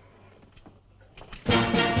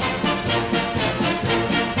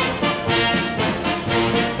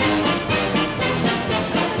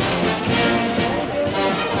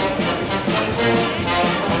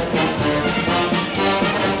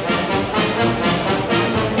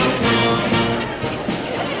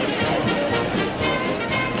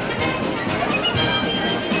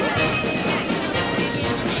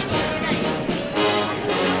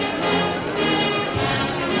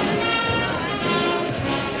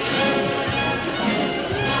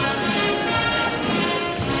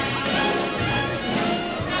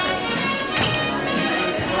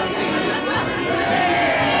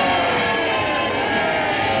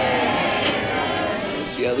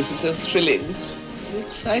 This is so thrilling, so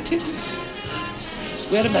exciting.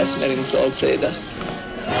 Where am I smelling salt cellar?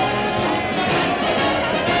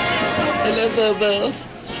 Hello, Bobo.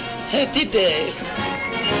 Happy day.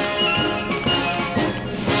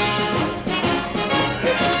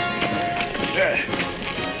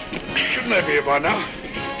 Shouldn't they be here by now?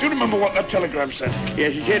 Do you remember what that telegram said?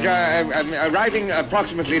 Yes, he said, I'm arriving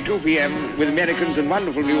approximately 2 p.m. with Americans and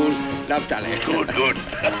wonderful news. Love, Tully. Good, good.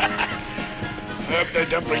 I hope they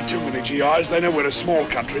don't bring too many GIs. They know we're a small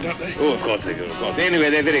country, don't they? Oh, of course they do, of course. Anyway,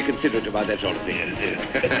 they're very considerate about that sort of thing. They're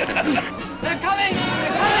coming! They're coming!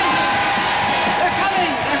 They're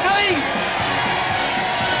coming! They're coming!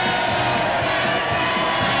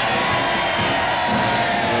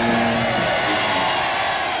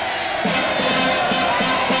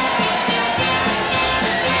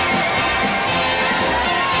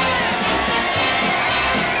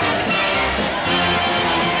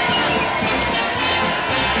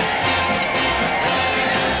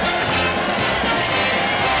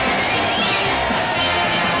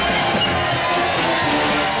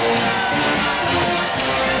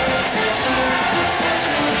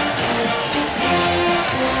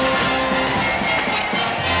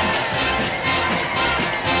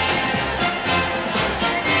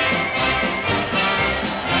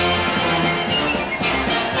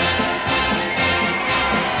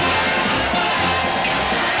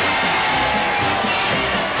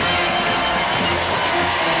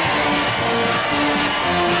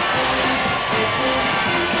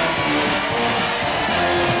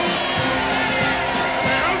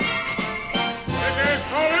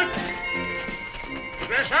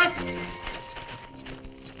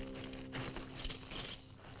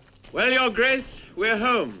 Well, Your Grace, we're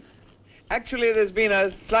home. Actually, there's been a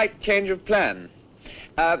slight change of plan.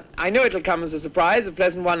 I know it'll come as a surprise, a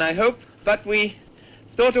pleasant one, I hope, but we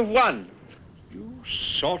sort of won. You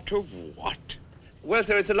sort of what? Well,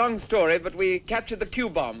 sir, it's a long story, but we captured the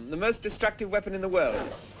Q-bomb, the most destructive weapon in the world.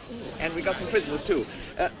 And we got some prisoners, too.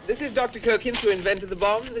 This is Dr. Kokins, who invented the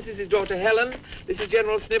bomb. This is his daughter, Helen. This is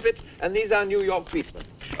General Snippet. And these are New York policemen.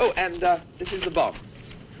 Oh, and this is the bomb.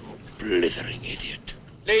 Blithering idiot.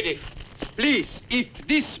 Lady, please, if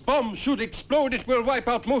this bomb should explode, it will wipe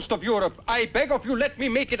out most of Europe. I beg of you, let me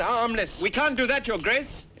make it harmless. We can't do that, Your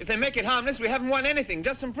Grace. If they make it harmless, we haven't won anything,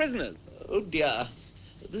 just some prisoners. Oh, dear.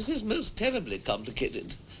 This is most terribly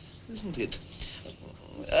complicated, isn't it?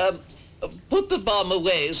 Put the bomb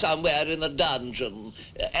away somewhere in a dungeon,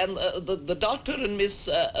 and the doctor and Miss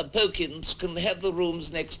Pokins can have the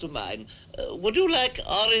rooms next to mine. Would you like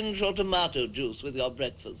orange or tomato juice with your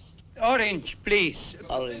breakfast? Orange, please.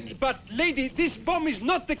 Orange. But, lady, this bomb is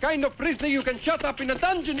not the kind of prisoner you can shut up in a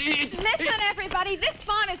dungeon. Listen, everybody, this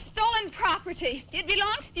bomb is stolen property. It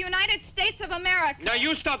belongs to the United States of America. Now,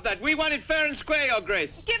 you stop that. We want it fair and square, Your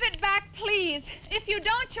Grace. Give it back, please. If you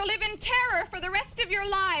don't, you'll live in terror for the rest of your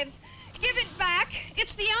lives. Give it back.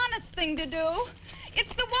 It's the honest thing to do.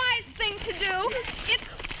 It's the wise thing to do.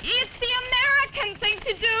 It's the American thing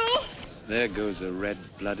to do. There goes a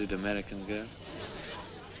red-blooded American girl.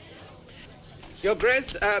 Your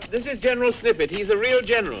Grace, this is General Snippet. He's a real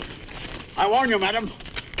general. I warn you, madam,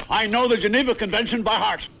 I know the Geneva Convention by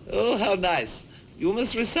heart. Oh, how nice. You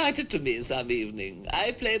must recite it to me some evening.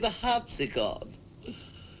 I play the harpsichord.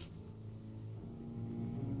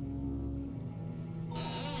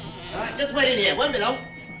 All right, just wait in here. One minute.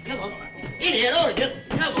 Come on. In here, all of you.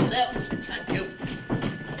 Come on there. Thank you.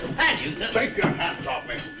 And you, sir. Take your hands off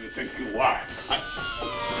me, who do you think you are?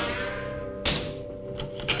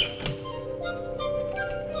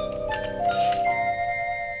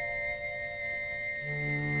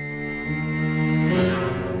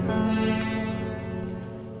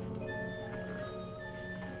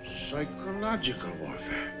 Psychological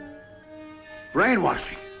warfare.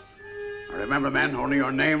 Brainwashing. Now remember, men, only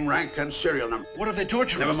your name, rank, and serial number. What if they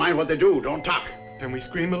torture us? Never mind what they do. Don't talk. Can we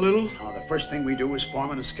scream a little? Now, the first thing we do is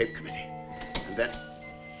form an escape committee. And then...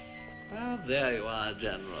 Well, there you are,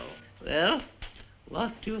 General. Well,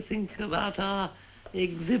 what do you think about our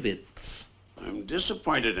exhibits? I'm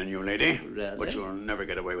disappointed in you, lady. Really? But you'll never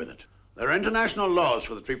get away with it. There are international laws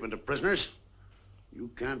for the treatment of prisoners. You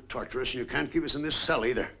can't torture us, and you can't keep us in this cell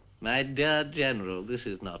either. My dear General, this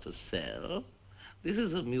is not a cell. This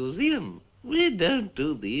is a museum. We don't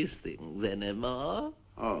do these things anymore.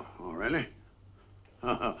 Oh, really?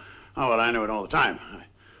 Oh, well, I knew it all the time. I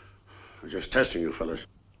was just testing you fellas.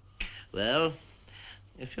 Well,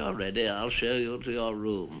 if you're ready, I'll show you to your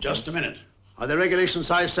room. Just a minute. Are the regulation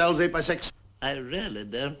size cells 8 by 6? I really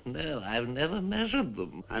don't know. I've never measured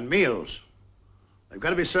them. And meals? They've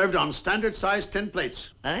got to be served on standard size tin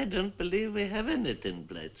plates. I don't believe we have any tin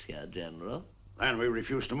plates here, General. Then we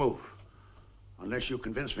refuse to move. Unless you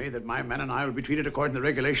convince me that my men and I will be treated according to the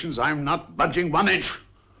regulations, I'm not budging 1 inch.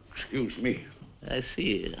 Excuse me. I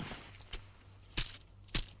see.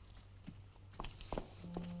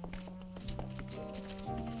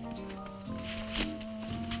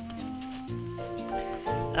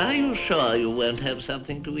 Are you sure you won't have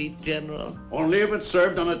something to eat, General? Only if it's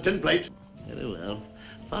served on a tin plate. Very well.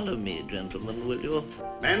 Follow me, gentlemen, will you?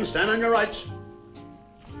 Men, stand on your rights.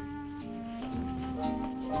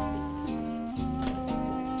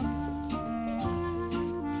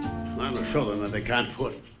 I'll show them that they can't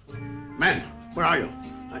foot. Men, where are you?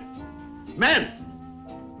 Men!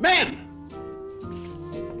 Men!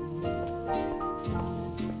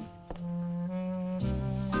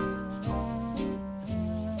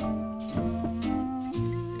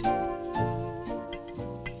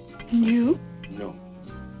 You? No.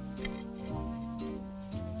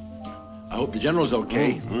 I hope the General's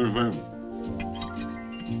okay.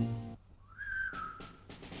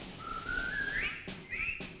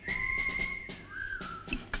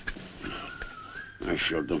 I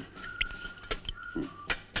showed them.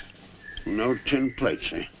 No tin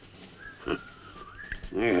plates, eh? Huh.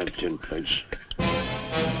 They had tin plates.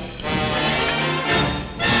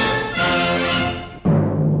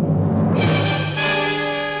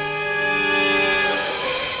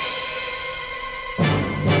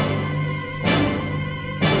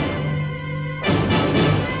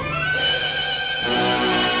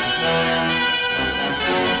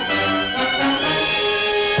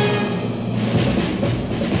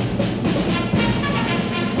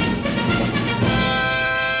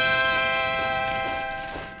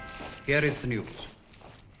 Here is the news.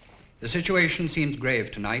 The situation seems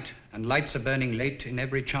grave tonight, and lights are burning late in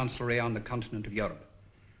every chancellery on the continent of Europe.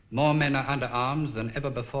 More men are under arms than ever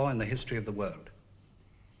before in the history of the world.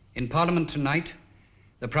 In Parliament tonight,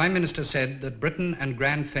 the Prime Minister said that Britain and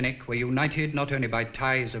Grand Fenwick were united not only by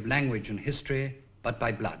ties of language and history, but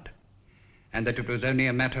by blood, and that it was only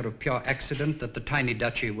a matter of pure accident that the tiny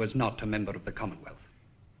duchy was not a member of the Commonwealth.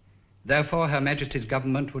 Therefore, Her Majesty's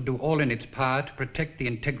government would do all in its power to protect the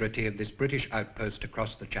integrity of this British outpost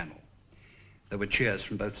across the Channel. There were cheers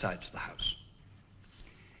from both sides of the House.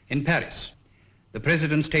 In Paris, the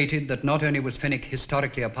President stated that not only was Fenwick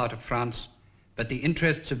historically a part of France, but the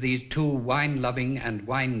interests of these two wine-loving and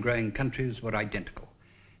wine-growing countries were identical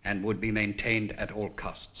and would be maintained at all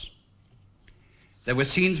costs. There were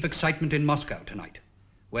scenes of excitement in Moscow tonight,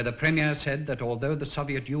 where the Premier said that although the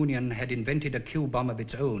Soviet Union had invented a Q-bomb of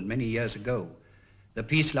its own many years ago, the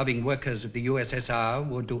peace-loving workers of the USSR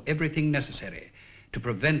would do everything necessary to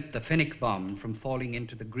prevent the Fenwick bomb from falling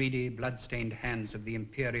into the greedy, blood-stained hands of the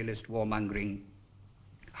imperialist warmongering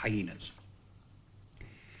hyenas.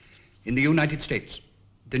 In the United States,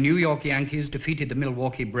 the New York Yankees defeated the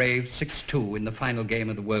Milwaukee Braves 6-2 in the final game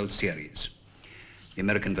of the World Series, the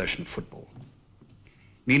American version of football.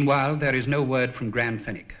 Meanwhile, there is no word from Grand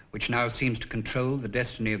Fenwick, which now seems to control the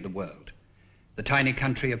destiny of the world. The tiny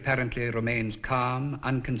country apparently remains calm,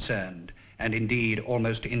 unconcerned, and indeed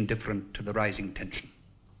almost indifferent to the rising tension.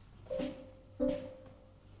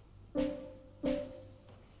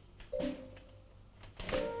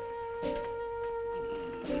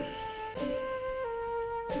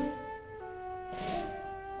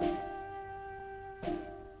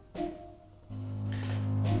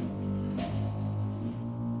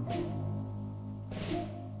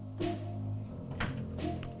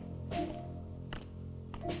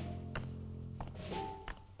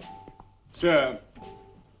 Sir.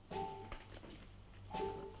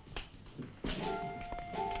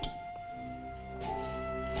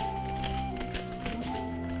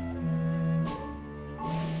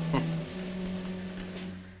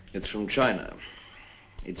 It's from China.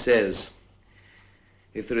 It says,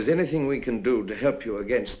 if there is anything we can do to help you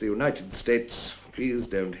against the United States, please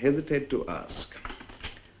don't hesitate to ask.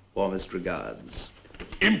 Warmest regards.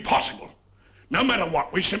 Impossible. No matter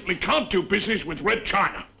what, we simply can't do business with Red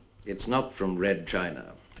China. It's not from Red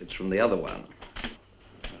China. It's from the other one.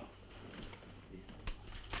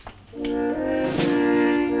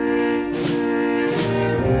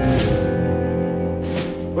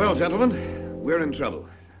 Well, gentlemen, we're in trouble.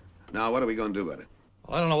 Now, what are we going to do about it?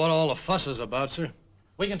 Well, I don't know what all the fuss is about, sir.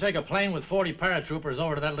 We can take a plane with 40 paratroopers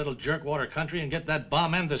over to that little jerkwater country and get that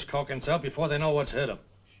bomb and this Calkins out before they know what's hit them.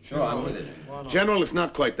 Sure, I'm with it. General, it's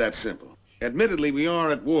not quite that simple. Admittedly, we are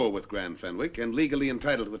at war with Grand Fenwick and legally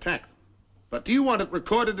entitled to attack them. But do you want it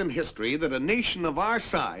recorded in history that a nation of our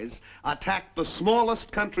size attacked the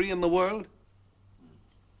smallest country in the world?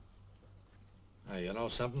 Hey, you know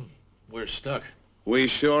something? We're stuck. We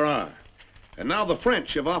sure are. And now the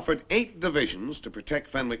French have offered 8 divisions to protect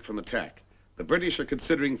Fenwick from attack. The British are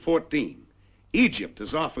considering 14. Egypt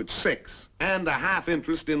has offered 6 and a half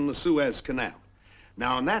interest in the Suez Canal.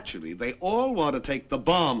 Now, naturally, they all want to take the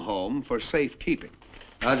bomb home for safekeeping.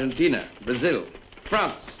 Argentina, Brazil,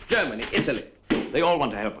 France, Germany, Italy. They all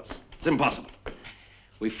want to help us. It's impossible.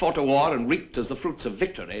 We fought a war and reaped as the fruits of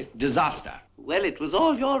victory disaster. Well, it was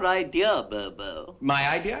all your idea, Bobo. My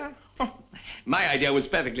idea? My idea was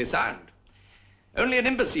perfectly sound. Only an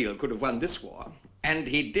imbecile could have won this war, and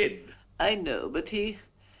he did. I know, but he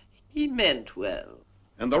meant well.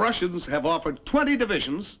 And the Russians have offered 20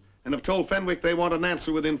 divisions and have told Fenwick they want an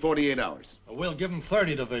answer within 48 hours. We'll give them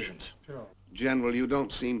 30 divisions. Sure. General, you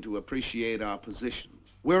don't seem to appreciate our position.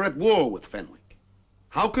 We're at war with Fenwick.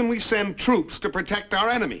 How can we send troops to protect our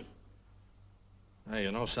enemy? Hey,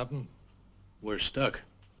 you know something? We're stuck.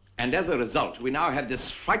 And as a result, we now have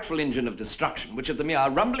this frightful engine of destruction, which at the mere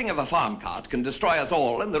rumbling of a farm cart can destroy us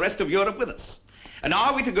all and the rest of Europe with us. And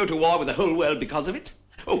are we to go to war with the whole world because of it?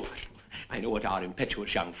 Oh, I know what our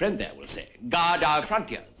impetuous young friend there will say. Guard our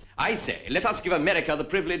frontiers. I say, let us give America the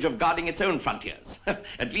privilege of guarding its own frontiers.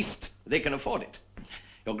 At least they can afford it.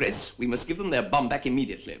 Your Grace, we must give them their bomb back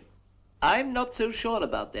immediately. I'm not so sure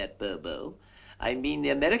about that, Bobo. I mean, the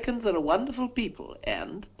Americans are a wonderful people,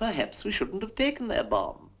 and perhaps we shouldn't have taken their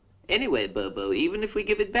bomb. Anyway, Bobo, even if we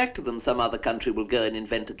give it back to them, some other country will go and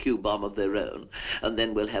invent a Q bomb of their own, and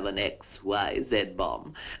then we'll have an X, Y, Z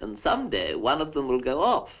bomb, and someday one of them will go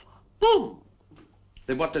off. Boom!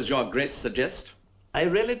 Then what does your Grace suggest? I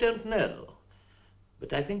really don't know,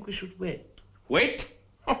 but I think we should wait. Wait?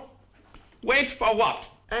 Wait for what?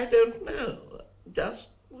 I don't know. Just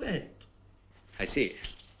wait. I see.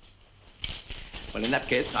 Well, in that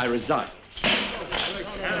case, I resign.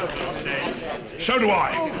 So do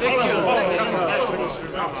I.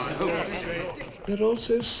 They're all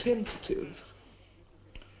so sensitive.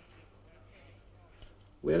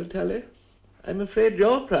 Well, Tully, I'm afraid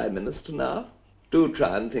you're Prime Minister now. Do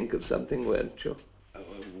try and think of something, won't you?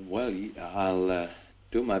 Well, I'll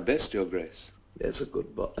do my best, Your Grace. There's a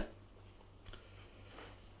good boy.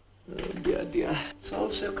 Oh, dear, dear. It's all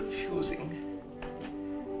so confusing.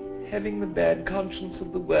 Having the bad conscience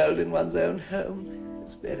of the world in one's own home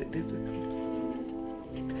is very difficult.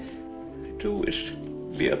 I do wish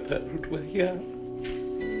Leopold were here.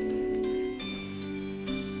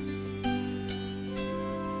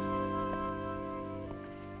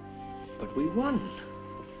 But we won,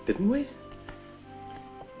 didn't we?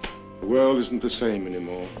 The world isn't the same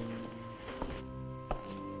anymore.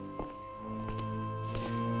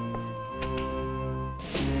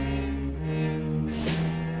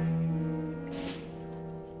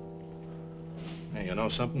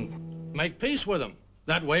 something? Make peace with them.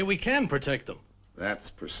 That way we can protect them. That's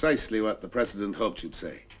precisely what the President hoped you'd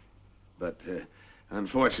say. But,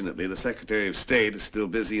 unfortunately, the Secretary of State is still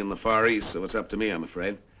busy in the Far East, so it's up to me, I'm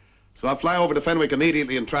afraid. So I'll fly over to Fenwick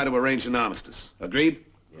immediately and try to arrange an armistice. Agreed?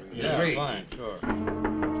 Yeah, Agreed. fine, sure.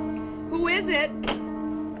 Who is it?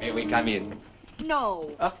 May we come in?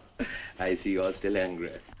 No, I see you're still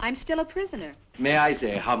angry. I'm still a prisoner. May I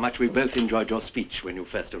say how much we both enjoyed your speech when you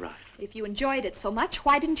first arrived? If you enjoyed it so much,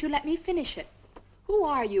 why didn't you let me finish it? Who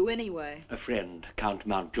are you, anyway? A friend, Count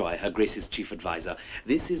Mountjoy, Her Grace's chief advisor.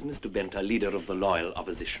 This is Mr. Benter, leader of the loyal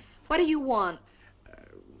opposition. What do you want?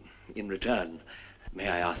 In return, may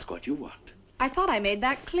I ask what you want? I thought I made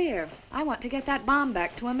that clear. I want to get that bomb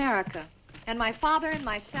back to America. And my father and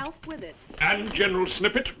myself with it. And General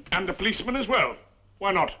Snippet, and the policeman as well.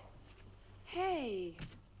 Why not? Hey,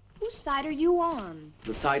 whose side are you on?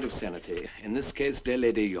 The side of sanity. In this case, dear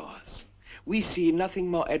lady, yours. We see nothing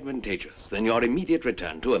more advantageous than your immediate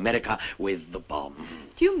return to America with the bomb.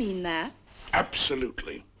 Do you mean that?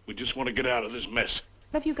 Absolutely. We just want to get out of this mess.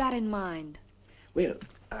 What have you got in mind? Well,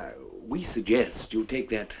 we suggest you take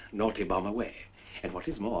that naughty bomb away. And what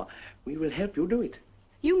is more, we will help you do it.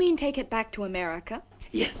 You mean take it back to America?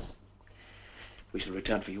 Yes. We shall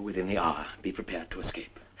return for you within the hour. Be prepared to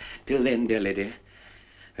escape. Till then, dear lady,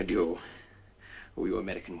 adieu. Oh, you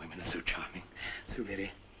American women are so charming. So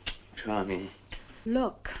very charming.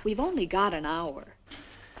 Look, we've only got an hour.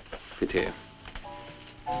 Pity.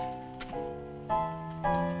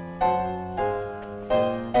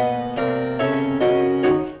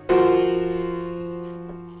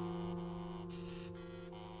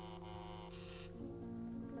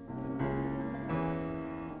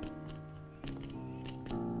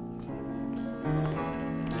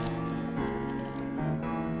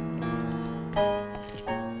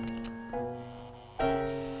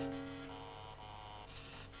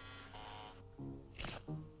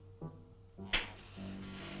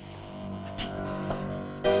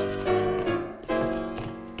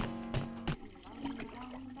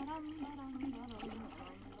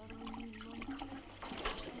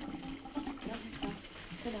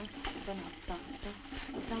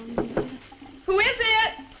 Who is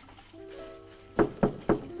it?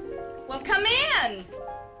 Well, come in.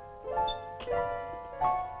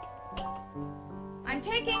 I'm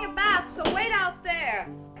taking a bath, so wait out there.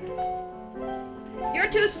 You're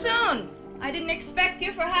too soon. I didn't expect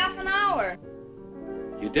you for half an hour.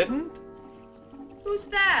 You didn't? Who's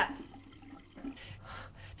that?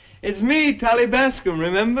 It's me, Tally Bascom,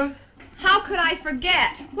 remember? How could I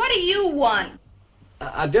forget? What do you want?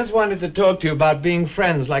 I just wanted to talk to you about being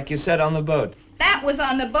friends like you said on the boat. That was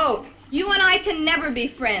on the boat. You and I can never be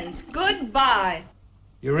friends. Goodbye.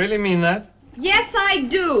 You really mean that? Yes, I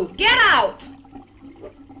do. Get out.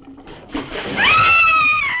 You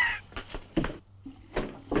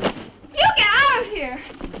get out of here.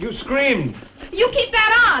 You screamed. You keep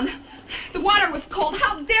that on. The water was cold.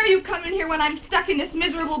 How dare you come in here when I'm stuck in this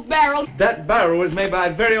miserable barrel? That barrel was made by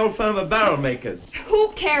a very old firm of barrel makers.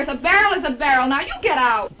 Who cares? A barrel is a barrel. Now you get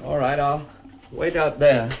out. All right, I'll wait out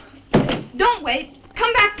there. Don't wait.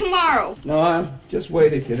 Come back tomorrow. No, I'll just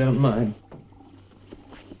wait if you don't mind.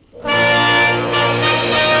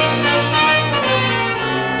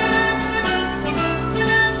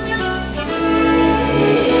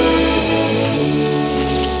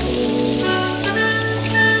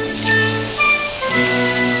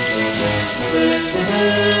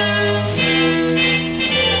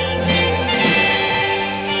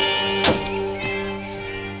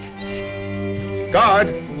 Guard!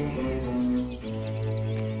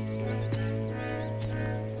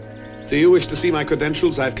 Do you wish to see my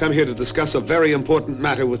credentials? I've come here to discuss a very important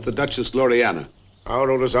matter with the Duchess Gloriana.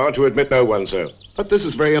 Our orders are to admit no one, sir. But this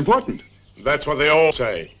is very important. That's what they all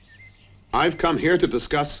say. I've come here to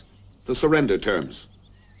discuss the surrender terms.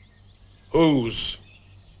 Whose?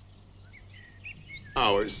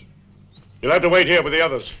 Ours. You'll have to wait here with the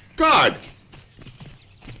others. Guard!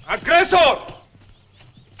 Aggressor!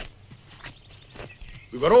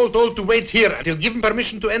 We were all told to wait here until given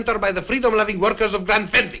permission to enter by the freedom-loving workers of Grand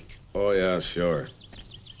Fenwick. Oh, yeah, sure.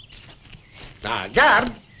 Ah,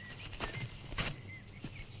 guard.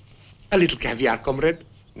 A little caviar, comrade.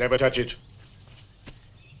 Never touch it.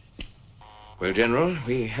 Well, General,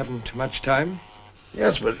 we haven't much time.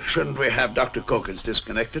 Yes, but shouldn't we have Dr. Cokins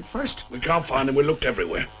disconnected first? We can't find him. We looked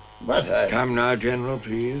everywhere. But I... Come now, General,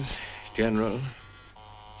 please. General.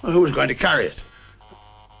 Well, who's going to carry it?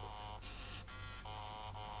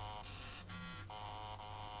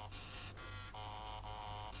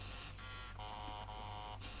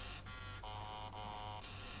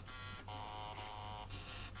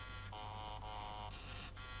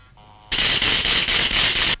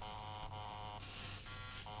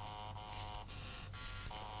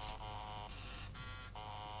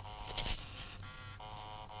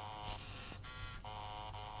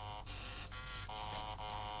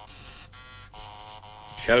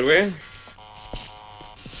 Shall we?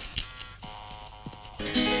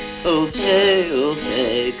 Oh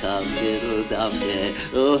hey, come little donkey,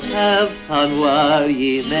 oh have fun while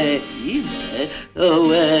ye may,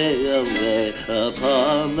 away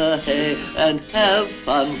upon the hay, and have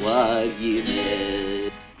fun while ye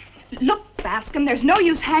may. Look, Bascom, there's no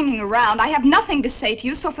use hanging around. I have nothing to say to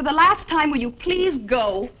you, so for the last time, will you please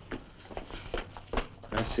go?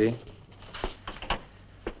 I see.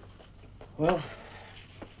 Well,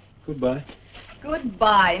 goodbye.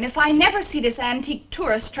 Goodbye, and if I never see this antique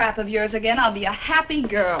tourist trap of yours again, I'll be a happy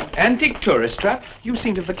girl. Antique tourist trap? You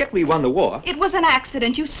seem to forget we won the war. It was an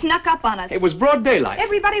accident. You snuck up on us. It was broad daylight.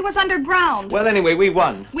 Everybody was underground. Well, anyway, we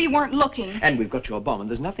won. We weren't looking. And we've got your bomb, and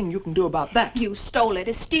there's nothing you can do about that. You stole it.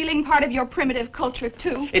 Is stealing part of your primitive culture,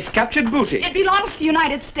 too? It's captured booty. It belongs to the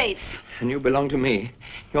United States. And you belong to me.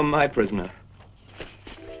 You're my prisoner.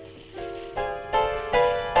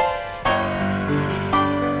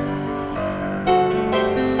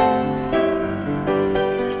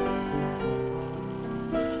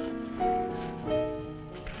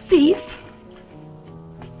 Thief.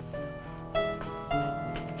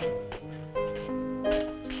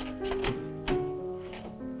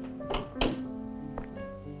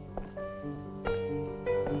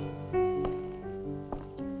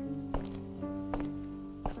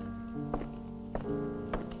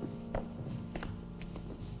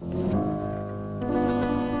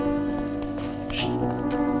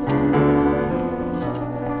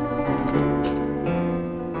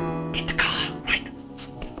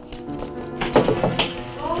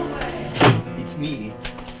 Me.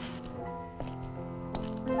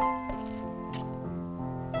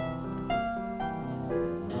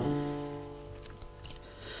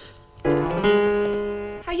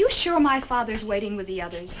 Are you sure my father's waiting with the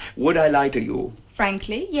others? Would I lie to you?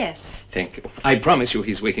 Frankly, yes. Thank you. I promise you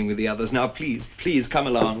he's waiting with the others. Now, please, please come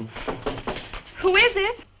along. Who is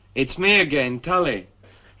it? It's me again, Tully.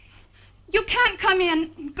 You can't come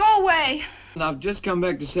in. Go away. And I've just come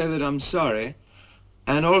back to say that I'm sorry.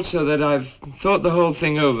 And also that I've thought the whole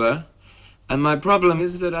thing over. And my problem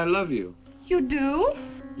is that I love you. You do?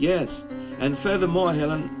 Yes. And furthermore,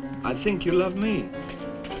 Helen, I think you love me.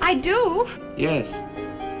 I do. Yes.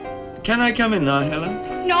 Can I come in now,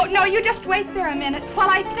 Helen? No, you just wait there a minute while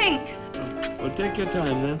I think. Well, take your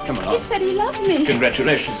time then. Come He said he loved me.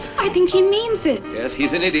 Congratulations. I think he means it. Yes,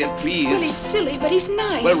 he's an idiot, please. Well, he's silly, but he's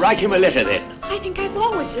nice. Well, write him a letter then. I think I've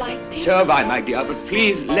always liked him. So have I, my dear, but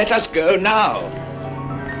please let us go now.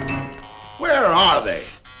 Where are they?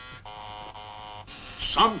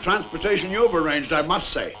 Some transportation you've arranged, I must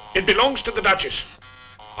say. It belongs to the Duchess.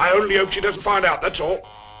 I only hope she doesn't find out, that's all.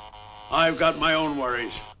 I've got my own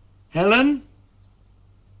worries. Helen?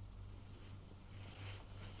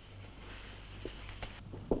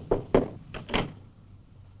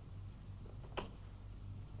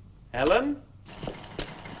 Helen?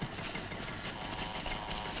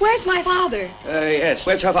 Where's my father? Yes,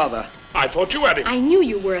 where's her father? I thought you had him. I knew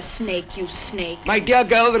you were a snake, you snake. My dear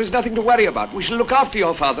girl, there is nothing to worry about. We shall look after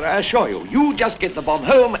your father, I assure you. You just get the bomb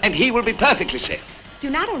home, and he will be perfectly safe. You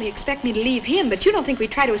not only expect me to leave him, but you don't think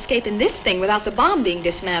we'd try to escape in this thing without the bomb being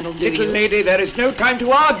dismantled, do Little you? lady, there is no time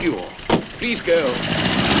to argue. Please go.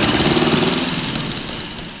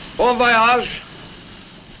 Bon voyage.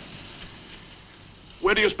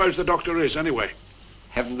 Where do you suppose the doctor is, anyway?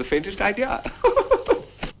 Haven't the faintest idea.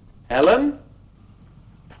 Helen?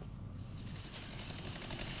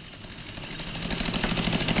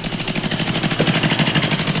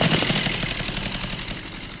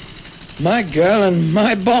 My girl and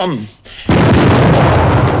my bomb.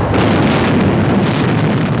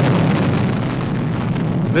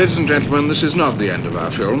 Ladies and gentlemen, this is not the end of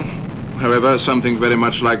our film. However, something very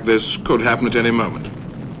much like this could happen at any moment.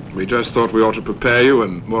 We just thought we ought to prepare you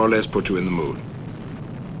and more or less put you in the mood.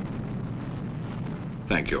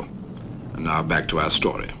 Thank you. And now back to our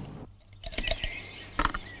story.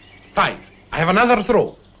 5. I have another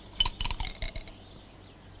throw.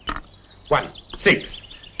 1, 6.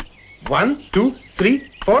 1, 2,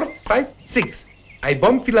 3, 4, 5, 6. I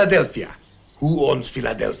bomb Philadelphia. Who owns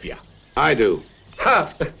Philadelphia? I do.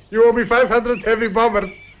 Ha! You owe me 500 heavy bombers.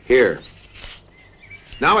 Here.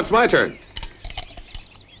 Now it's my turn.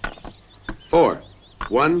 4.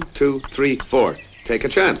 1, 2, 3, 4. Take a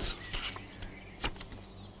chance.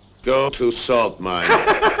 Go to salt mine.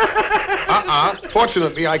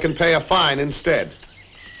 Fortunately, I can pay a fine instead.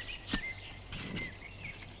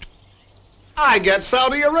 I get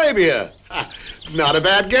Saudi Arabia. Not a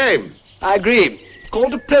bad game. I agree. It's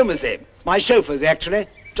called diplomacy. It's my chauffeur's, actually.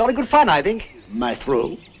 Jolly good fun, I think. My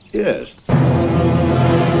throw? Yes.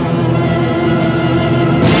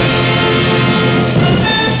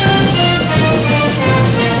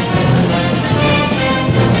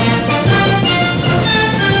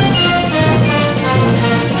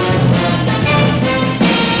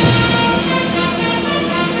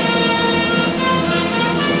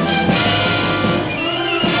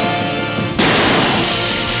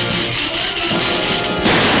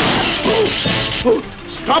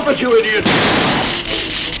 Stop it, you idiot!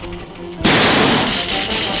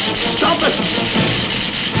 Stop it!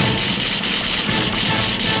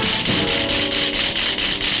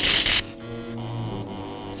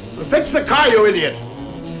 Fix the car, you idiot!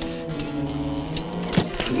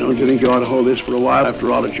 Don't you think you ought to hold this for a while?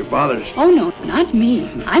 After all, it's your father's. Oh, no, not me.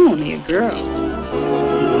 I'm only a girl.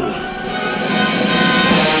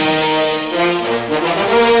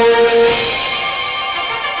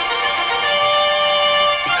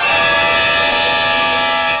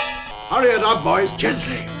 Hurry it up, boys,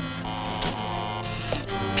 gently.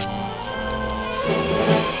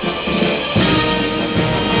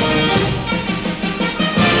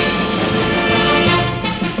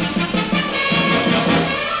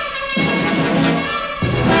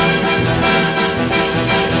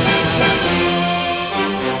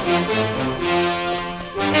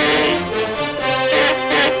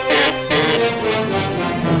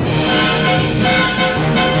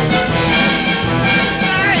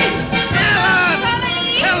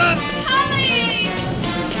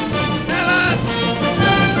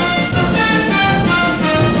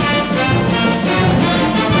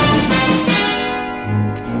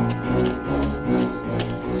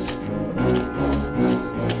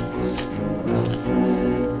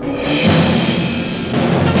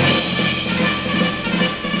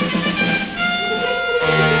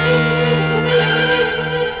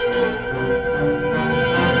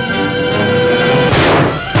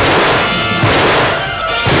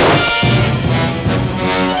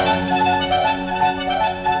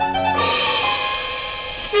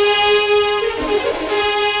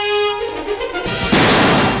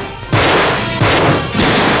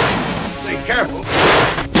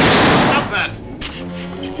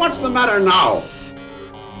 What's the matter now?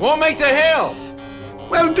 Won't make the hill.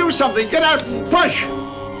 Well, do something. Get out and push.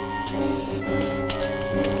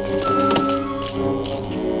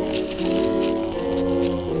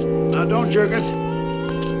 Now, don't jerk it.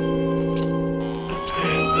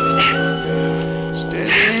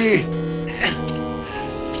 Steady.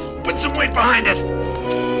 Put some weight behind it.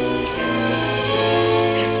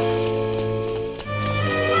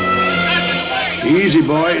 Easy,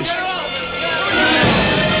 boys.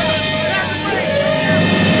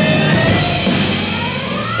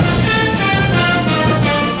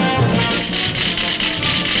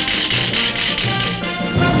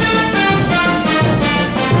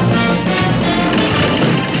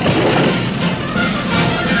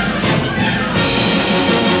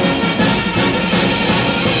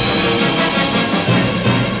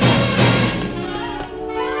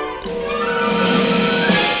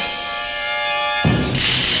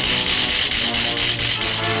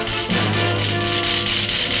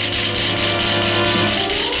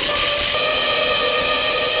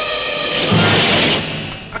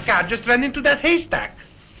 Just ran into that haystack.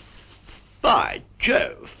 By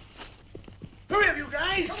Jove. Hurry up, you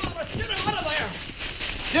guys. Come on, let's get him out of there.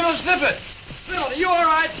 General Snippet. Bill, are you all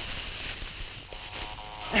right?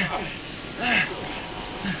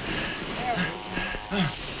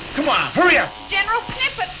 Come on, hurry up. General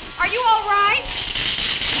Snippet, are you all right?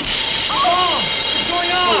 Oh, what's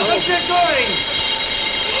going on? Let's get going.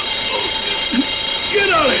 Get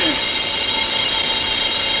out of here.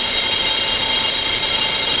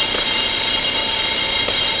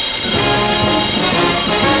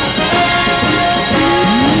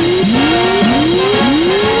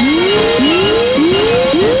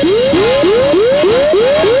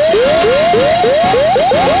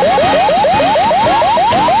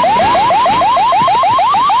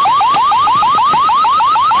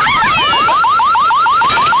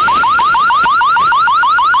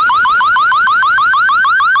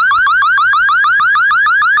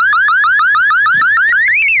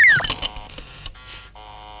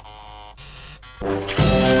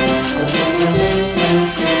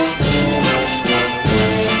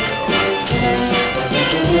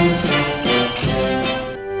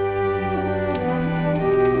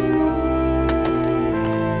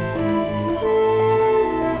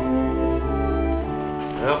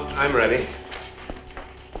 I'm ready.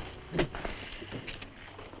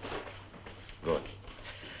 Good.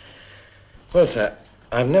 Well, sir,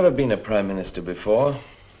 I've never been a prime minister before,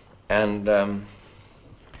 and,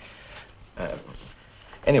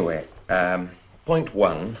 anyway, point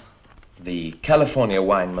one, the California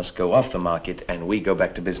wine must go off the market and we go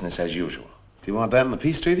back to business as usual. Do you want that in the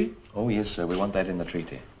peace treaty? Oh, yes, sir, we want that in the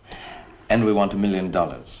treaty. And we want $1 million.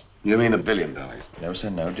 You mean $1 billion? No,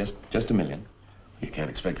 sir, no, just $1 million. You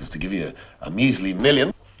can't expect us to give you a measly $1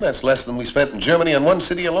 million. That's less than we spent in Germany on one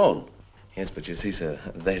city alone. Yes, but you see, sir,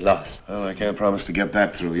 they lost. Well, I can't promise to get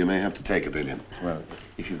that through. You may have to take $1 billion. Well,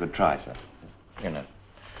 if you could try, sir. You know.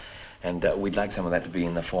 And we'd like some of that to be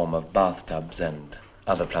in the form of bathtubs and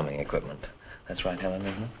other plumbing equipment. That's right, Helen,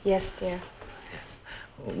 isn't it? Yes, dear.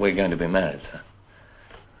 We're going to be married, sir.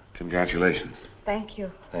 Congratulations. Thank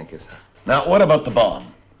you. Thank you, sir. Now, what about the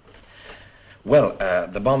bomb? Well,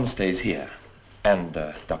 the bomb stays here. And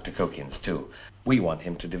Dr. Kokien's, too. We want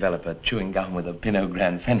him to develop a chewing gum with a Pinot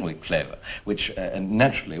Grand Fenwick flavor, which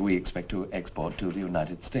naturally we expect to export to the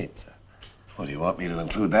United States, sir. Well, do you want me to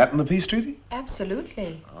include that in the peace treaty?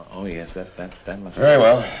 Absolutely. Oh, yes, that must be... Very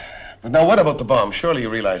well. But now, what about the bomb? Surely you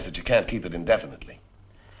realize that you can't keep it indefinitely.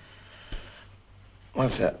 Well,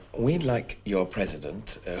 sir, we'd like your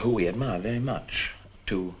president, who we admire very much,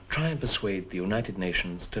 to try and persuade the United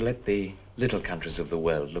Nations to let the little countries of the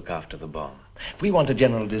world look after the bomb. We want a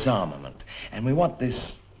general disarmament, and we want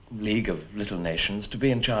this League of Little Nations to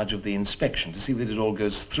be in charge of the inspection, to see that it all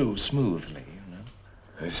goes through smoothly, you know.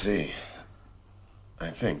 I see. I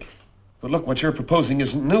think. But look, what you're proposing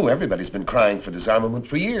isn't new. Everybody's been crying for disarmament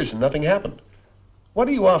for years, and nothing happened. What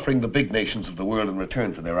are you offering the big nations of the world in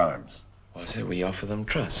return for their arms? Well, sir, we offer them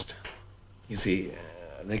trust. You see,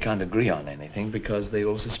 they can't agree on anything because they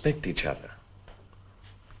all suspect each other.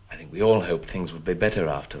 I think we all hoped things would be better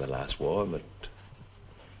after the last war, but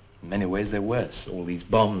in many ways they're worse. All these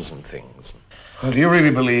bombs and things. Well, do you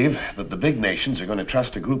really believe that the big nations are going to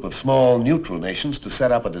trust a group of small, neutral nations to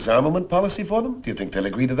set up a disarmament policy for them? Do you think they'll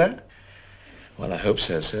agree to that? Well, I hope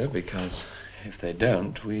so, sir, because if they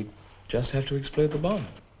don't, we just have to explode the bomb.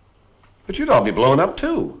 But you'd all be blown up,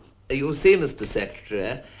 too. You see, Mr.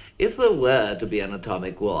 Secretary, if there were to be an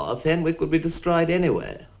atomic war, Fenwick would be destroyed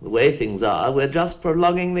anyway. The way things are, we're just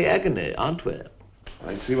prolonging the agony, aren't we?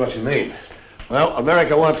 I see what you mean. Well,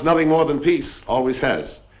 America wants nothing more than peace, always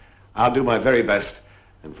has. I'll do my very best,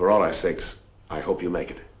 and for all our sakes, I hope you make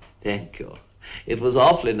it. Thank you. It was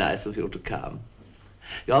awfully nice of you to come.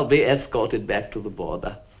 You'll be escorted back to the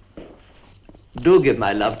border. Do give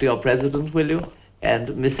my love to your president, will you? And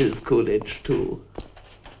Mrs. Coolidge, too.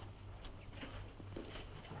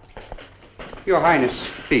 Your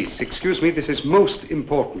Highness, please, excuse me, this is most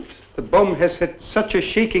important. The bomb has had such a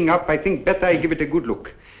shaking up, I think better I give it a good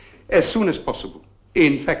look. As soon as possible.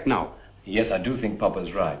 In fact, now. Yes, I do think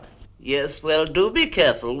Papa's right. Yes, well, do be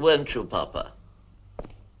careful, won't you, Papa?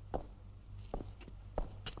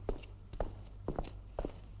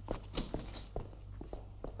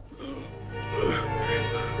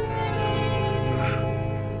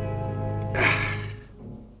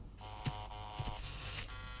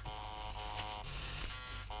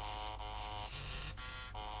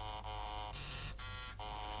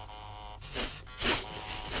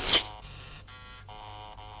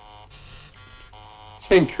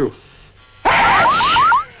 Thank you.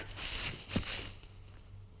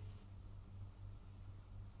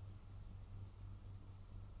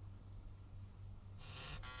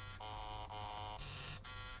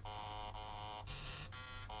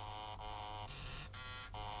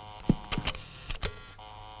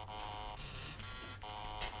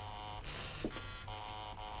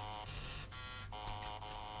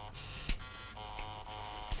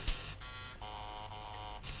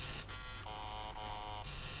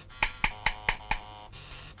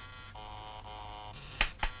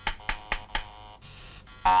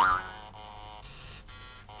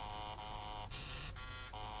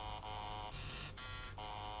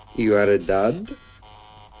 You are a dud?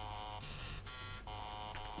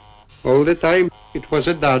 All the time it was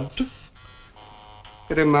a dud?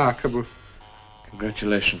 Remarkable.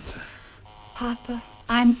 Congratulations, sir. Papa,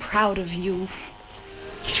 I'm proud of you.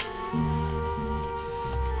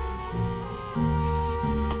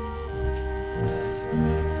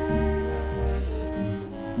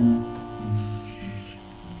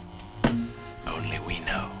 Only we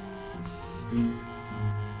know.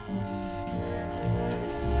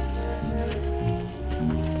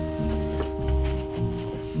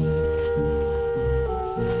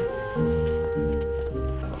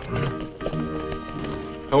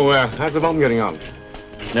 Oh, how's the bomb getting on?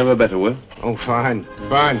 Never better, Will. Oh, fine,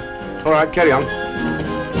 fine. All right, carry on.